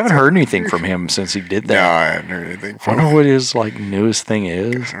 Yeah, you haven't heard anything from him since he did that. No, I haven't heard anything from him. I wonder what his like newest thing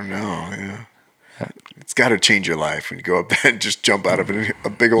is. I don't know. Yeah. It's got to change your life when you go up there and just jump out of a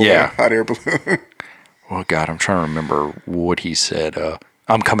big old hot air balloon. Well, God, I'm trying to remember what he said.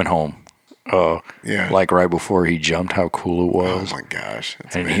 I'm coming home. Like right before he jumped, how cool it was. Oh my gosh.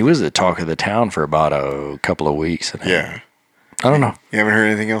 And he was the talk of the town for about a couple of weeks. Yeah. I don't know. You haven't heard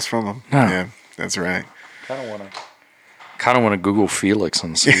anything else from him? No. Yeah, that's right. Kind of want to Google Felix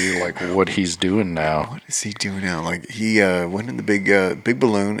and see like what he's doing now. What is he doing now? Like he went in the big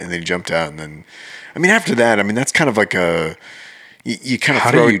balloon and then he jumped out, and then I mean after that, I mean that's kind of like a you kind of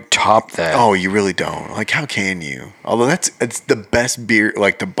how do you top that? Oh, you really don't. Like how can you? Although it's the best beer,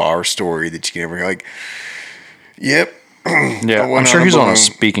 like the bar story that you can ever like. Yep. Yeah, I'm sure he's on a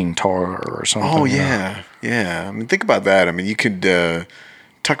speaking tour or something. Oh yeah, yeah. I mean, think about that. I mean, you could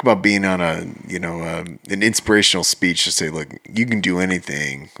talk about being on an inspirational speech to say, look, you can do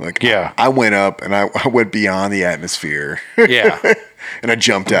anything. Like, I went up and I went beyond the atmosphere. Yeah, and I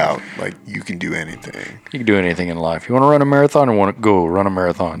jumped out. Like, you can do anything. You can do anything in life. You want to run a marathon or want to go run a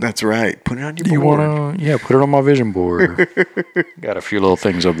marathon? That's right. Put it on your board. You want to? Yeah, put it on my vision board. Got a few little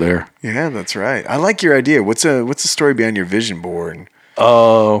things up there. Yeah, that's right. I like your idea. What's the story behind your vision board?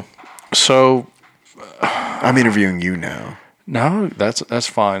 So I'm interviewing you now. No, that's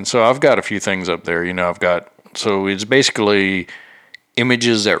fine. So I've got a few things up there. So it's basically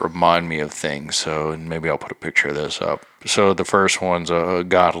images that remind me of things. So and maybe I'll put a picture of this up. So the first one's a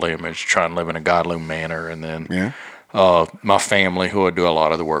godly image, try and live in a godly manner, and then my family, who I do a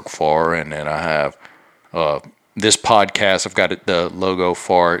lot of the work for, and then I have this podcast. I've got the logo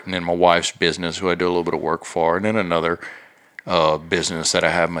for it, and then my wife's business, who I do a little bit of work for, and then another business that I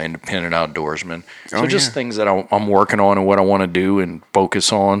have, my independent outdoorsman. So things that I'm working on and what I want to do and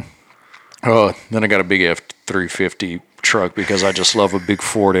focus on. Then I got a big F-350 truck because I just love a big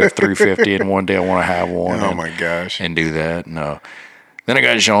Ford F-350, and one day I want to have one. Oh my gosh! And do that. No. Then I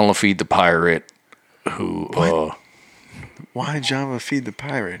got Jean Lafitte the pirate, who. Why Jean Lafitte the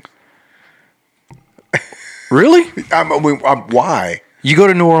pirate? Really? Why? You go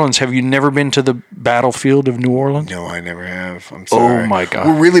to New Orleans. Have you never been to the battlefield of New Orleans? No, I never have. I'm sorry. Oh, my God.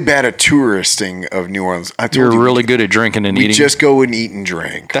 We're really bad at touristing of New Orleans. You're really good at drinking and eating. We just go and eat and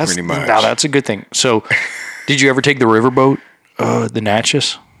drink, pretty much. Now, that's a good thing. So, did you ever take the riverboat, the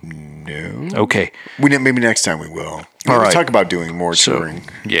Natchez? No. Okay. Maybe next time we will. All right. Talk about doing more touring.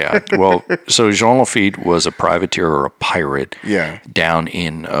 Yeah. Well, so Jean Lafitte was a privateer or a pirate down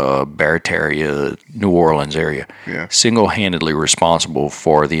in Barataria, New Orleans area. Yeah. Single-handedly responsible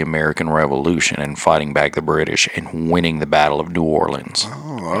for the American Revolution and fighting back the British and winning the Battle of New Orleans.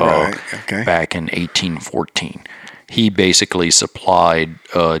 Oh, all right. Okay. Back in 1814. He basically supplied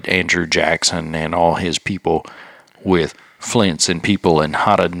Andrew Jackson and all his people with flints and people and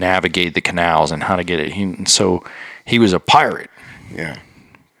how to navigate the canals and how to get it. And so he was a pirate. Yeah.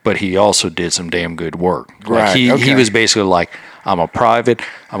 But he also did some damn good work. Right. Like he okay. was basically like, I'm a private,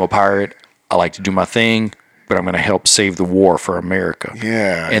 I'm a pirate, I like to do my thing, but I'm going to help save the war for America.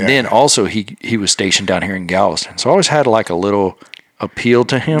 Yeah. And then also he was stationed down here in Galveston. So I always had like a little appeal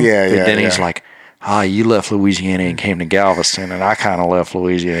to him. Yeah, but yeah, then yeah. he's like, you left Louisiana and came to Galveston, and I kind of left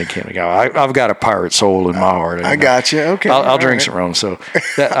Louisiana and came to Galveston. I've got a pirate soul in my heart. I got you. Okay. I'll drink right. some rum. So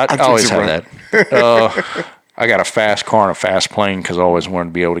I always have that. I got a fast car and a fast plane because I always wanted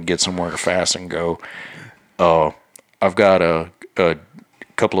to be able to get somewhere fast and go. I've got a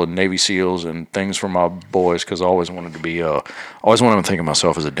couple of Navy SEALs and things for my boys because I always wanted to be. Always wanted to think of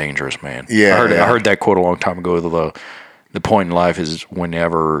myself as a dangerous man. Yeah, I heard that quote a long time ago. The point in life is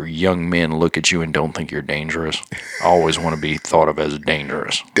whenever young men look at you and don't think you're dangerous, I always want to be thought of as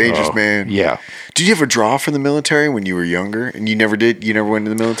dangerous. Dangerous man. Yeah. Did you ever draw for the military when you were younger? And you never did? You never went to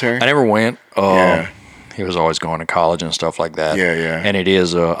the military? I never went. Yeah. He was always going to college and stuff like that. Yeah, yeah. And it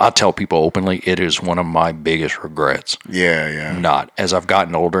is, I tell people openly, it is one of my biggest regrets. Yeah, yeah. Not. As I've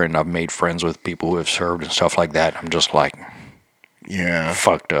gotten older and I've made friends with people who have served and stuff like that, I'm just like, Yeah.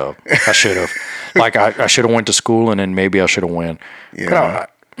 fucked up. I should have. Like, I should have went to school and then maybe I should have went. Yeah.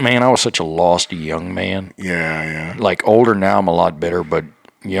 But man, I was such a lost young man. Yeah, yeah. Like, older now, I'm a lot better, but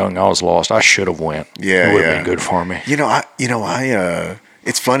young, I was lost. I should have went. Yeah, It would have yeah. been good for me.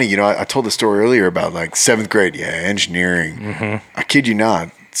 It's funny, I told the story earlier about like 7th grade, engineering. Mm-hmm. I kid you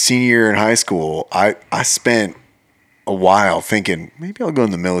not, senior year in high school, I spent a while thinking maybe I'll go in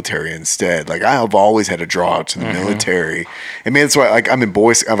the military instead. Like I have always had a draw to the Mm-hmm. military. I mean, that's why like I'm in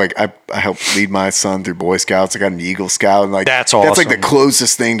I helped lead my son through Boy Scouts. I got an Eagle Scout and like That's That's like awesome. the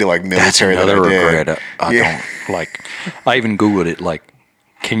closest thing to like That's military that I another did. regret. I don't like. I even Googled it. Like,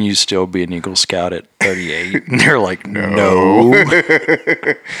 can you still be an Eagle Scout at 38? And they're like, no.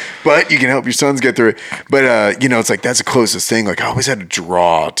 But you can help your sons get through it. But it's like that's the closest thing. Like I always had a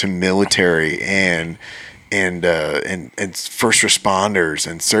draw to military and first responders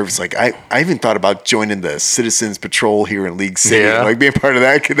and service. Like I even thought about joining the Citizens Patrol here in League City, Yeah. like being part of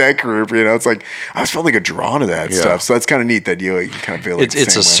that group. It's like I just felt like a draw to that stuff. So that's kind of neat that you kind of feel like It's a the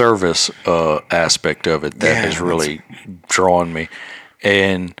same way. service aspect of it that has really drawn me,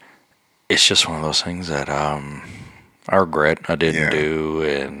 and it's just one of those things that I regret I didn't Yeah. do,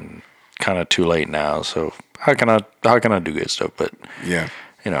 and kind of too late now. So how can I do good stuff? But Yeah.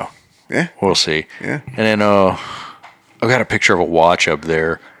 Yeah. we'll see. Yeah. And then I've got a picture of a watch up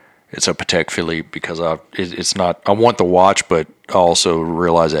there. It's a Patek Philippe because it's not. I want the watch, but I also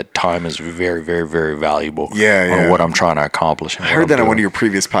realize that time is very, very, very valuable. Yeah, yeah. On what I'm trying to accomplish. I heard that on one of your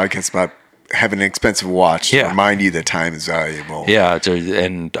previous podcasts about having an expensive watch Yeah. to remind you that time is valuable. Yeah,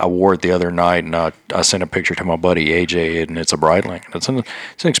 and I wore it the other night, and I sent a picture to my buddy AJ, and it's a Breitling. It's an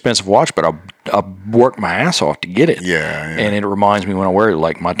expensive watch, but I worked my ass off to get it. Yeah, yeah. And it reminds me when I wear it,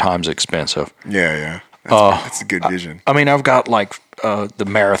 like my time's expensive. Yeah, yeah. That's a good vision. I mean, I've got like the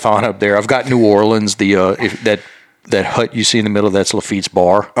Marathon up there. I've got New Orleans, that hut you see in the middle. That's Lafitte's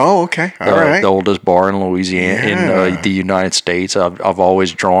Bar. Oh, okay. All right. The oldest bar in Louisiana, Yeah. in the United States. I've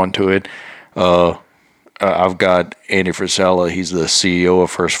always drawn to it. I've got Andy Frisella. He's the CEO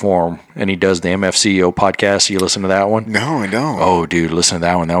of First Form, and he does the MFCEO podcast. You listen to that one? No, I don't. Oh, dude, listen to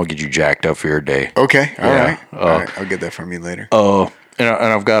that one. That will get you jacked up for your day. Okay. All Yeah. right. All right. I'll get that from you later. And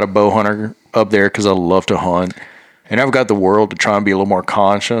I've got a bow hunter up there because I love to hunt. And I've got the world to try and be a little more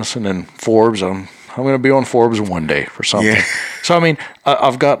conscious. And then Forbes, I'm going to be on Forbes one day for something. Yeah. So, I mean,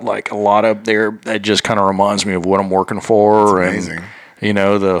 I've got like a lot up there that just kind of reminds me of what I'm working for. That's amazing. And,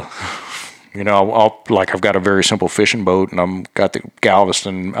 I've got a very simple fishing boat, and I've got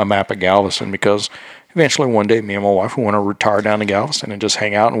a map of Galveston because eventually one day me and my wife want to retire down to Galveston and just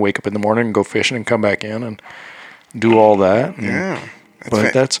hang out and wake up in the morning and go fishing and come back in and do all that. Yeah.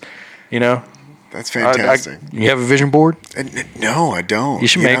 That's That's fantastic. You have a vision board? No, I don't. You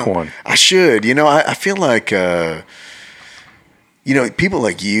should make one. I should. I feel like, people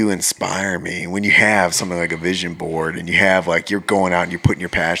like you inspire me when you have something like a vision board and you have like, you're going out and you're putting your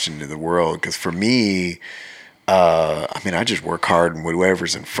passion into the world. Because for me, I just work hard and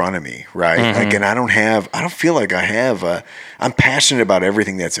whatever's in front of me, right? Mm-hmm. Like, and I don't feel like I have I'm passionate about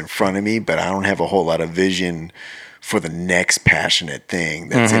everything that's in front of me, but I don't have a whole lot of vision for the next passionate thing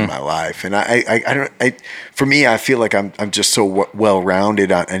that's in my life. And for me, I feel like I'm just so well-rounded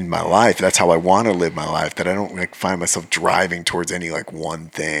in my life. That's how I want to live my life, that I don't like find myself driving towards any like one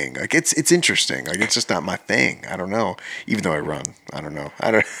thing. Like it's interesting. Like it's just not my thing. I don't know. Even though I run, I don't know.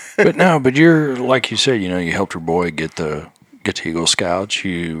 But you're, like you said, you helped your boy get to Eagle Scouts.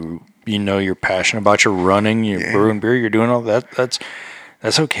 You you're passionate about your running, you're brewing beer, you're doing all that. That's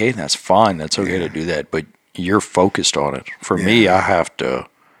okay. That's fine. That's okay to do that. But you're focused on it. For me, I have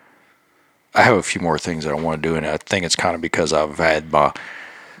a few more things that I want to do, and I think it's kind of because I've had my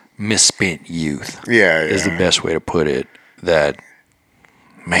misspent youth. Is the best way to put it. That,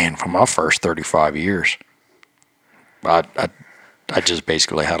 man, for my first 35 years, I just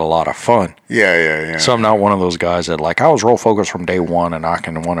basically had a lot of fun. Yeah. So I'm not one of those guys that, like, I was real focused from day one, and I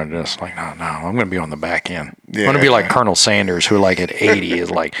can want to just, like, no, I'm going to be on the back end. I'm going to be like Colonel Sanders, who, like, at 80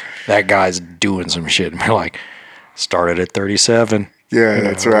 is like, that guy's doing some shit. And we're like, started at 37. Yeah,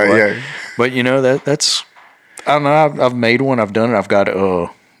 that's right, But, that's, I don't know, I've made one, I've done it. I've got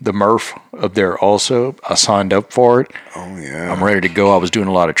the Murph up there also. I signed up for it. Oh, yeah. I'm ready to go. I was doing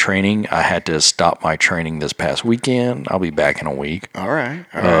a lot of training. I had to stop my training this past weekend. I'll be back in a week. All right.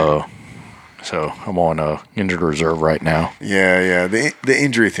 So I'm on injured reserve right now. Yeah. The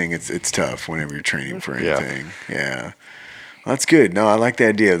injury thing, it's tough whenever you're training for anything. Yeah. Well, that's good. No, I like the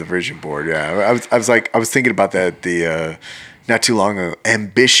idea of the vision board. Yeah. I was thinking about that not too long ago.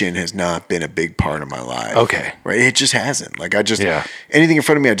 Ambition has not been a big part of my life. Okay. Right. It just hasn't. Like, anything in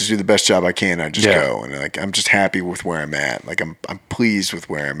front of me, I just do the best job I can. I just go. And, like, I'm just happy with where I'm at. Like, I'm pleased with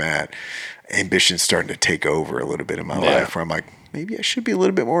where I'm at. Ambition's starting to take over a little bit in my life, where I'm like, maybe I should be a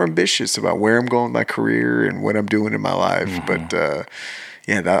little bit more ambitious about where I'm going in my career and what I'm doing in my life. Mm-hmm.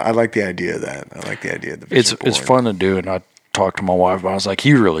 But, I like the idea of that. I like the idea of the vision board. It's fun to do, and I talked to my wife, but I was like,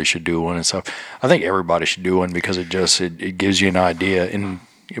 you really should do one and stuff. I think everybody should do one because it gives you an idea. And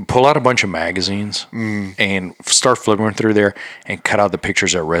you pull out a bunch of magazines and start flipping through there and cut out the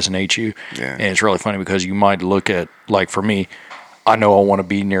pictures that resonate you. Yeah. And it's really funny because you might look at, like, for me, I know I want to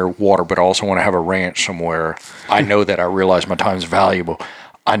be near water, but I also want to have a ranch somewhere. I know that I realize my time's valuable.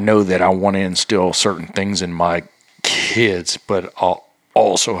 I know that I want to instill certain things in my kids, but I'll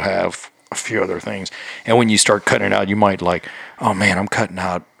also have a few other things. And when you start cutting it out, you might like, oh man, I'm cutting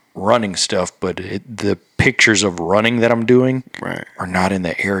out running stuff, but the pictures of running that I'm doing are not in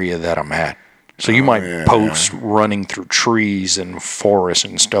the area that I'm at. So you might post running through trees and forests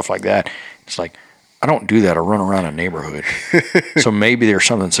and stuff like that. It's like, I don't do that. I run around a neighborhood. So maybe there's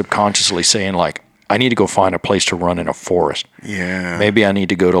something subconsciously saying, like, I need to go find a place to run in a forest. Yeah. Maybe I need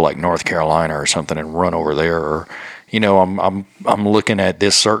to go to, like, North Carolina or something and run over there. Or, I'm looking at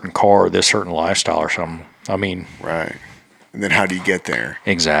this certain car, this certain lifestyle or something. I mean. Right. And then how do you get there?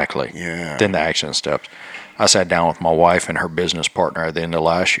 Exactly. Yeah. Then the action steps. I sat down with my wife and her business partner at the end of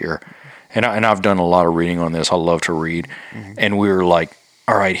last year. And I've done a lot of reading on this. I love to read. Mm-hmm. And we were like,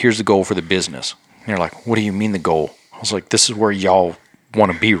 all right, here's the goal for the business. And you're like, what do you mean the goal? I was like, this is where y'all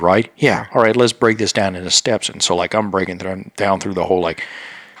want to be, right? Yeah. All right, let's break this down into steps. And so, like, I'm breaking down through the whole, like,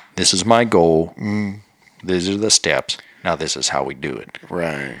 this is my goal. These are the steps. Now this is how we do it.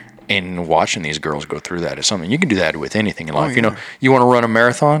 Right. And watching these girls go through that is something. You can do that with anything in life. Yeah. You want to run a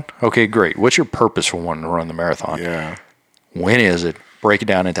marathon? Okay, great. What's your purpose for wanting to run the marathon? Yeah. When is it? Break it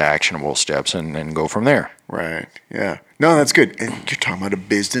down into actionable steps and go from there. Right. Yeah. No, that's good. And you're talking about a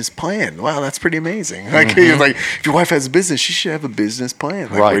business plan. Wow, that's pretty amazing. Like, like if your wife has a business, she should have a business plan.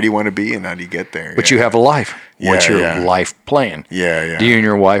 Like, where do you want to be and how do you get there? But you have a life. What's your life plan? Yeah. Do you and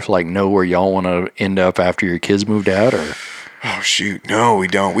your wife, like, know where y'all want to end up after your kids moved out, or? Oh, shoot. No, we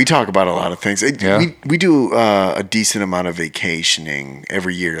don't. We talk about a lot of things. We do a decent amount of vacationing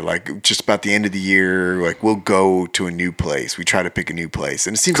every year. Like, just about the end of the year, like, we'll go to a new place. We try to pick a new place.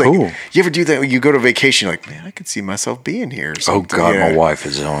 And it seems like, you ever do that when you go to vacation, you're like, man, I could see myself being here. Oh, God, my wife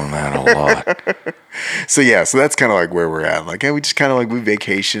is on that a lot. So that's kind of like where we're at. Like, we just kind of like, we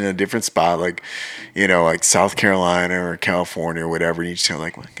vacation in a different spot, like, like South Carolina or California or whatever. And you just kind of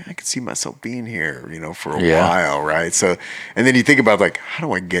like, well, I could see myself being here, for a while, right? So, and then you think about, like, how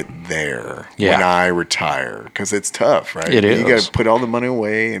do I get there when I retire? Because it's tough, right? It is. You got to put all the money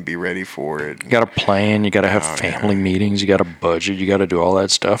away and be ready for it. You got to plan. You got to have family meetings. You got to budget. You got to do all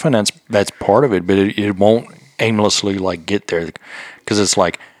that stuff. And that's part of it. But it won't aimlessly, like, get there, because it's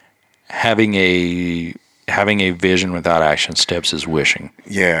like having a vision without action steps is wishing.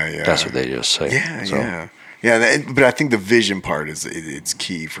 Yeah. That's what they just say. Yeah. But I think the vision part it's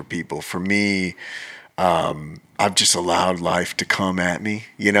key for people. For me, I've just allowed life to come at me,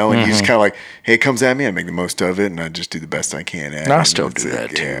 and you just kind of like, hey, it comes at me, I make the most of it, and I just do the best I can at it. I still do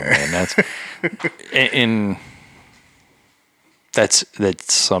that too, man. That's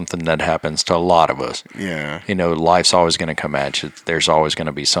that's something that happens to a lot of us. Yeah. Life's always going to come at you. There's always going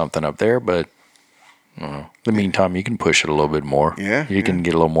to be something up there, but in the meantime, you can push it a little bit more. Yeah. You can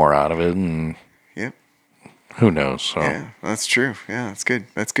get a little more out of it, and who knows? So. Yeah, that's true. Yeah, that's good.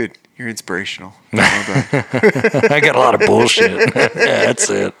 That's good. You're inspirational. I got a lot of bullshit. Yeah, that's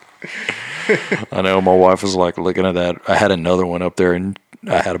it. I know my wife was like looking at that. I had another one up there, and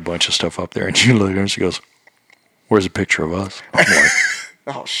I had a bunch of stuff up there, and she looked at it and she goes, "Where's a picture of us?" I'm like,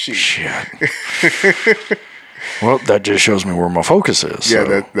 Oh, shoot. shit. Well, that just shows me where my focus is. Yeah,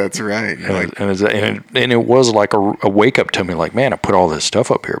 so. that's right. And it was like a wake up to me, like, man, I put all this stuff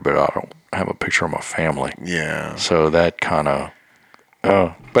up here, but I don't have a picture of my family. Yeah. So that kind of,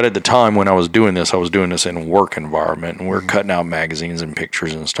 but at the time when I was doing this in a work environment, and we're cutting out magazines and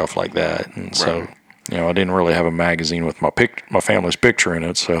pictures and stuff like that. And so, I didn't really have a magazine with my family's picture in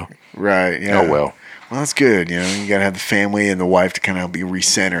it. So, right. Yeah. Oh, well. Well, that's good. You got to have the family and the wife to kind of be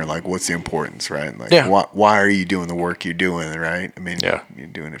recenter. Like, what's the importance, right? Like, why are you doing the work you're doing, right? I mean, you're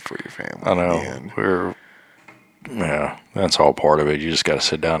doing it for your family. I know. That's all part of it. You just got to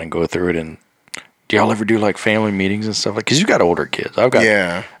sit down and go through it. And do y'all ever do like family meetings and stuff? Like, because you got older kids. I've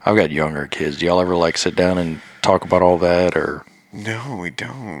got younger kids. Do y'all ever like sit down and talk about all that, or? No, we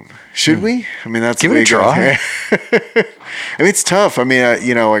don't. Should we? I mean, that's give it a try. I mean, it's tough. I mean,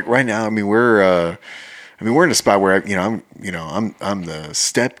 like right now, I mean, we're in a spot where I'm the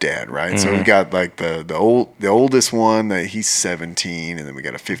stepdad, right? So we got like the oldest one that he's 17, and then we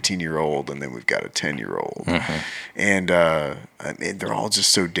got a 15-year-old, and then we've got a 10-year-old, and I mean, they're all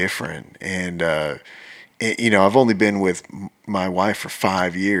just so different. And I've only been with my wife for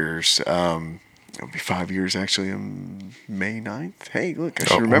 5 years. It'll be 5 years actually on May 9th. Hey, look, I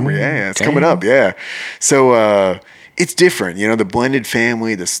should remember. Yeah, it's coming up. Yeah. So it's different. The blended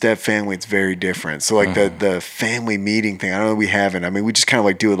family, the step family, it's very different. So like the family meeting thing, I don't know, we haven't. I mean, we just kind of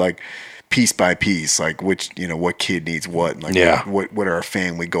like do it like piece by piece, like which, what kid needs what, and like what are our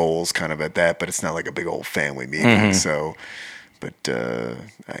family goals kind of at that, but it's not like a big old family meeting. So, but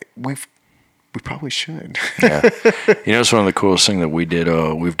we probably should. Yeah. It's one of the coolest things that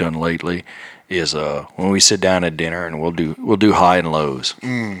we've done lately is when we sit down at dinner and we'll do high and lows.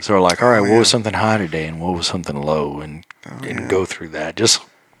 So we're like, all right, what was something high today and what was something low, and go through that, just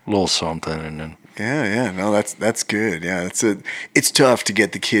a little something, and then. No, that's good. Yeah, it's tough to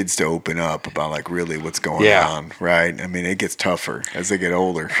get the kids to open up about like really what's going on, right? I mean, it gets tougher as they get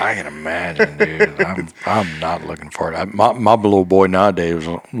older. I can imagine, dude. I'm not looking for it. My little boy nowadays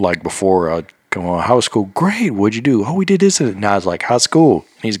was like, before I'd come on, high school, great. What'd you do? Oh, we did this. Now it's like high school.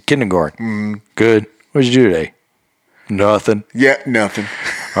 He's in kindergarten. Good. What'd you do today? Nothing. Yeah, nothing.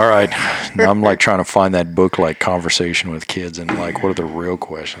 All right. Now I'm like trying to find that book, like Conversation with Kids, and like, what are the real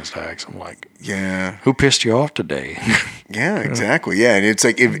questions to ask? I'm like, who pissed you off today? Yeah, exactly. Yeah, and it's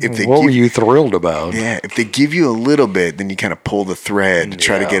like if they what were you thrilled about? Yeah, if they give you a little bit, then you kind of pull the thread to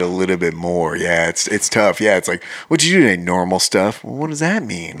try to get a little bit more. Yeah, it's tough. Yeah, it's like, what'd you do today? Normal stuff. Well, what does that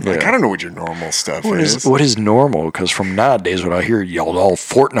mean? Like, I don't know what your normal stuff is. What is normal? Because from nowadays, when I hear y'all all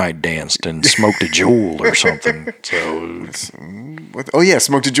Fortnite danced and smoked a Juul or something. So,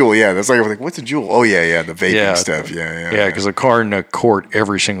 smoked a Juul. Yeah, that's like, what's a Juul? Oh yeah, the vaping stuff. Yeah. Because in the court,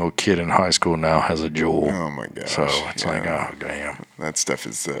 every single kid in high school now has a Juul. Oh my gosh. So it's like, oh damn. That stuff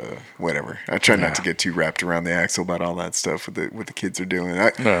is whatever. I try not to get too wrapped around the axle about all that stuff what the kids are doing.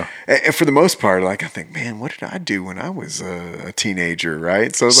 And for the most part, like I think, man, what did I do when I was a teenager,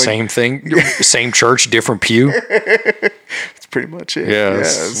 right? So it's same thing, same church, different pew. It's pretty much it. Yeah,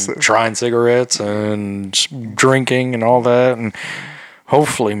 so. Trying cigarettes and drinking and all that, and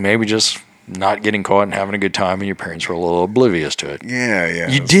hopefully maybe just not getting caught and having a good time, and your parents were a little oblivious to it. Yeah.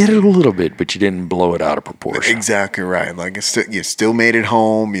 You did it a little bit, but you didn't blow it out of proportion. Exactly right. Like you still made it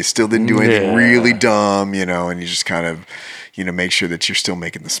home. You still didn't do anything really dumb, and you just kind of, make sure that you're still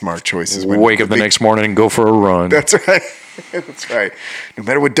making the smart choices. Wake up the next morning and go for a run. That's right. That's right. No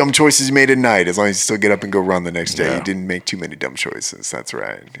matter what dumb choices you made at night, as long as you still get up and go run the next day, you didn't make too many dumb choices. That's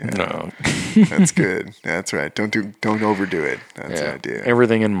right. Yeah. No. That's good. That's right. Don't overdo it. That's the idea.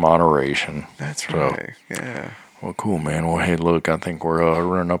 Everything in moderation. That's right. Yeah. Well, cool, man. Well, hey, look, I think we're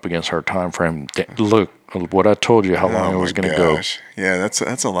running up against our time frame. Look, what I told you, how long it was going to go. Yeah,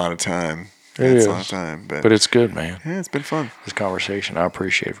 that's a lot of time. It's a lot of time, but it's good, man. Yeah, it's been fun. This conversation, I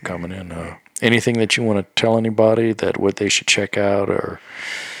appreciate for coming in. Anything that you want to tell anybody that what they should check out, or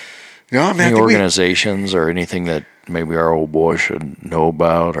any organizations, or anything that maybe our old boy should know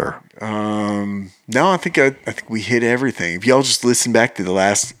about, or no, I think we hit everything. If y'all just listen back to the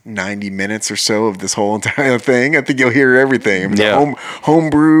last 90 minutes or so of this whole entire thing, I think you'll hear everything. I mean, the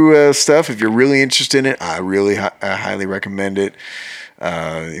homebrew stuff, if you're really interested in it, I really highly recommend it.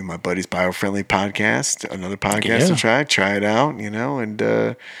 In my buddy's Biofriendly podcast, another podcast to try it out,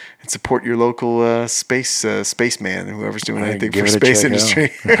 and support your local spaceman, whoever's doing anything for space industry.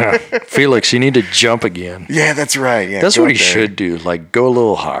 Felix, you need to jump again. Yeah, that's right. Yeah, that's what he should do. Like, go a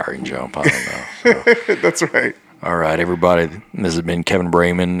little higher and jump. I don't know. So. That's right. All right, everybody. This has been Kevin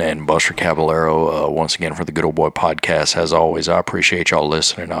Brayman and Buster Caballero once again for the Good Old Boy Podcast. As always, I appreciate y'all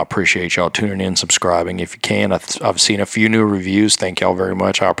listening. I appreciate y'all tuning in, subscribing if you can. I've seen a few new reviews. Thank y'all very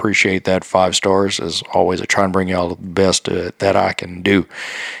much. I appreciate that. 5 stars. As always, I try and bring y'all the best that I can do.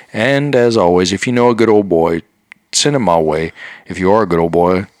 And as always, if you know a good old boy, send him my way. If you are a good old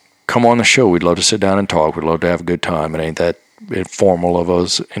boy, come on the show. We'd love to sit down and talk. We'd love to have a good time. It ain't that formal of a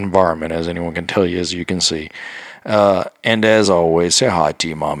environment, as anyone can tell you, as you can see. And as always, say hi to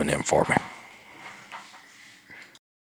your mom and them for me.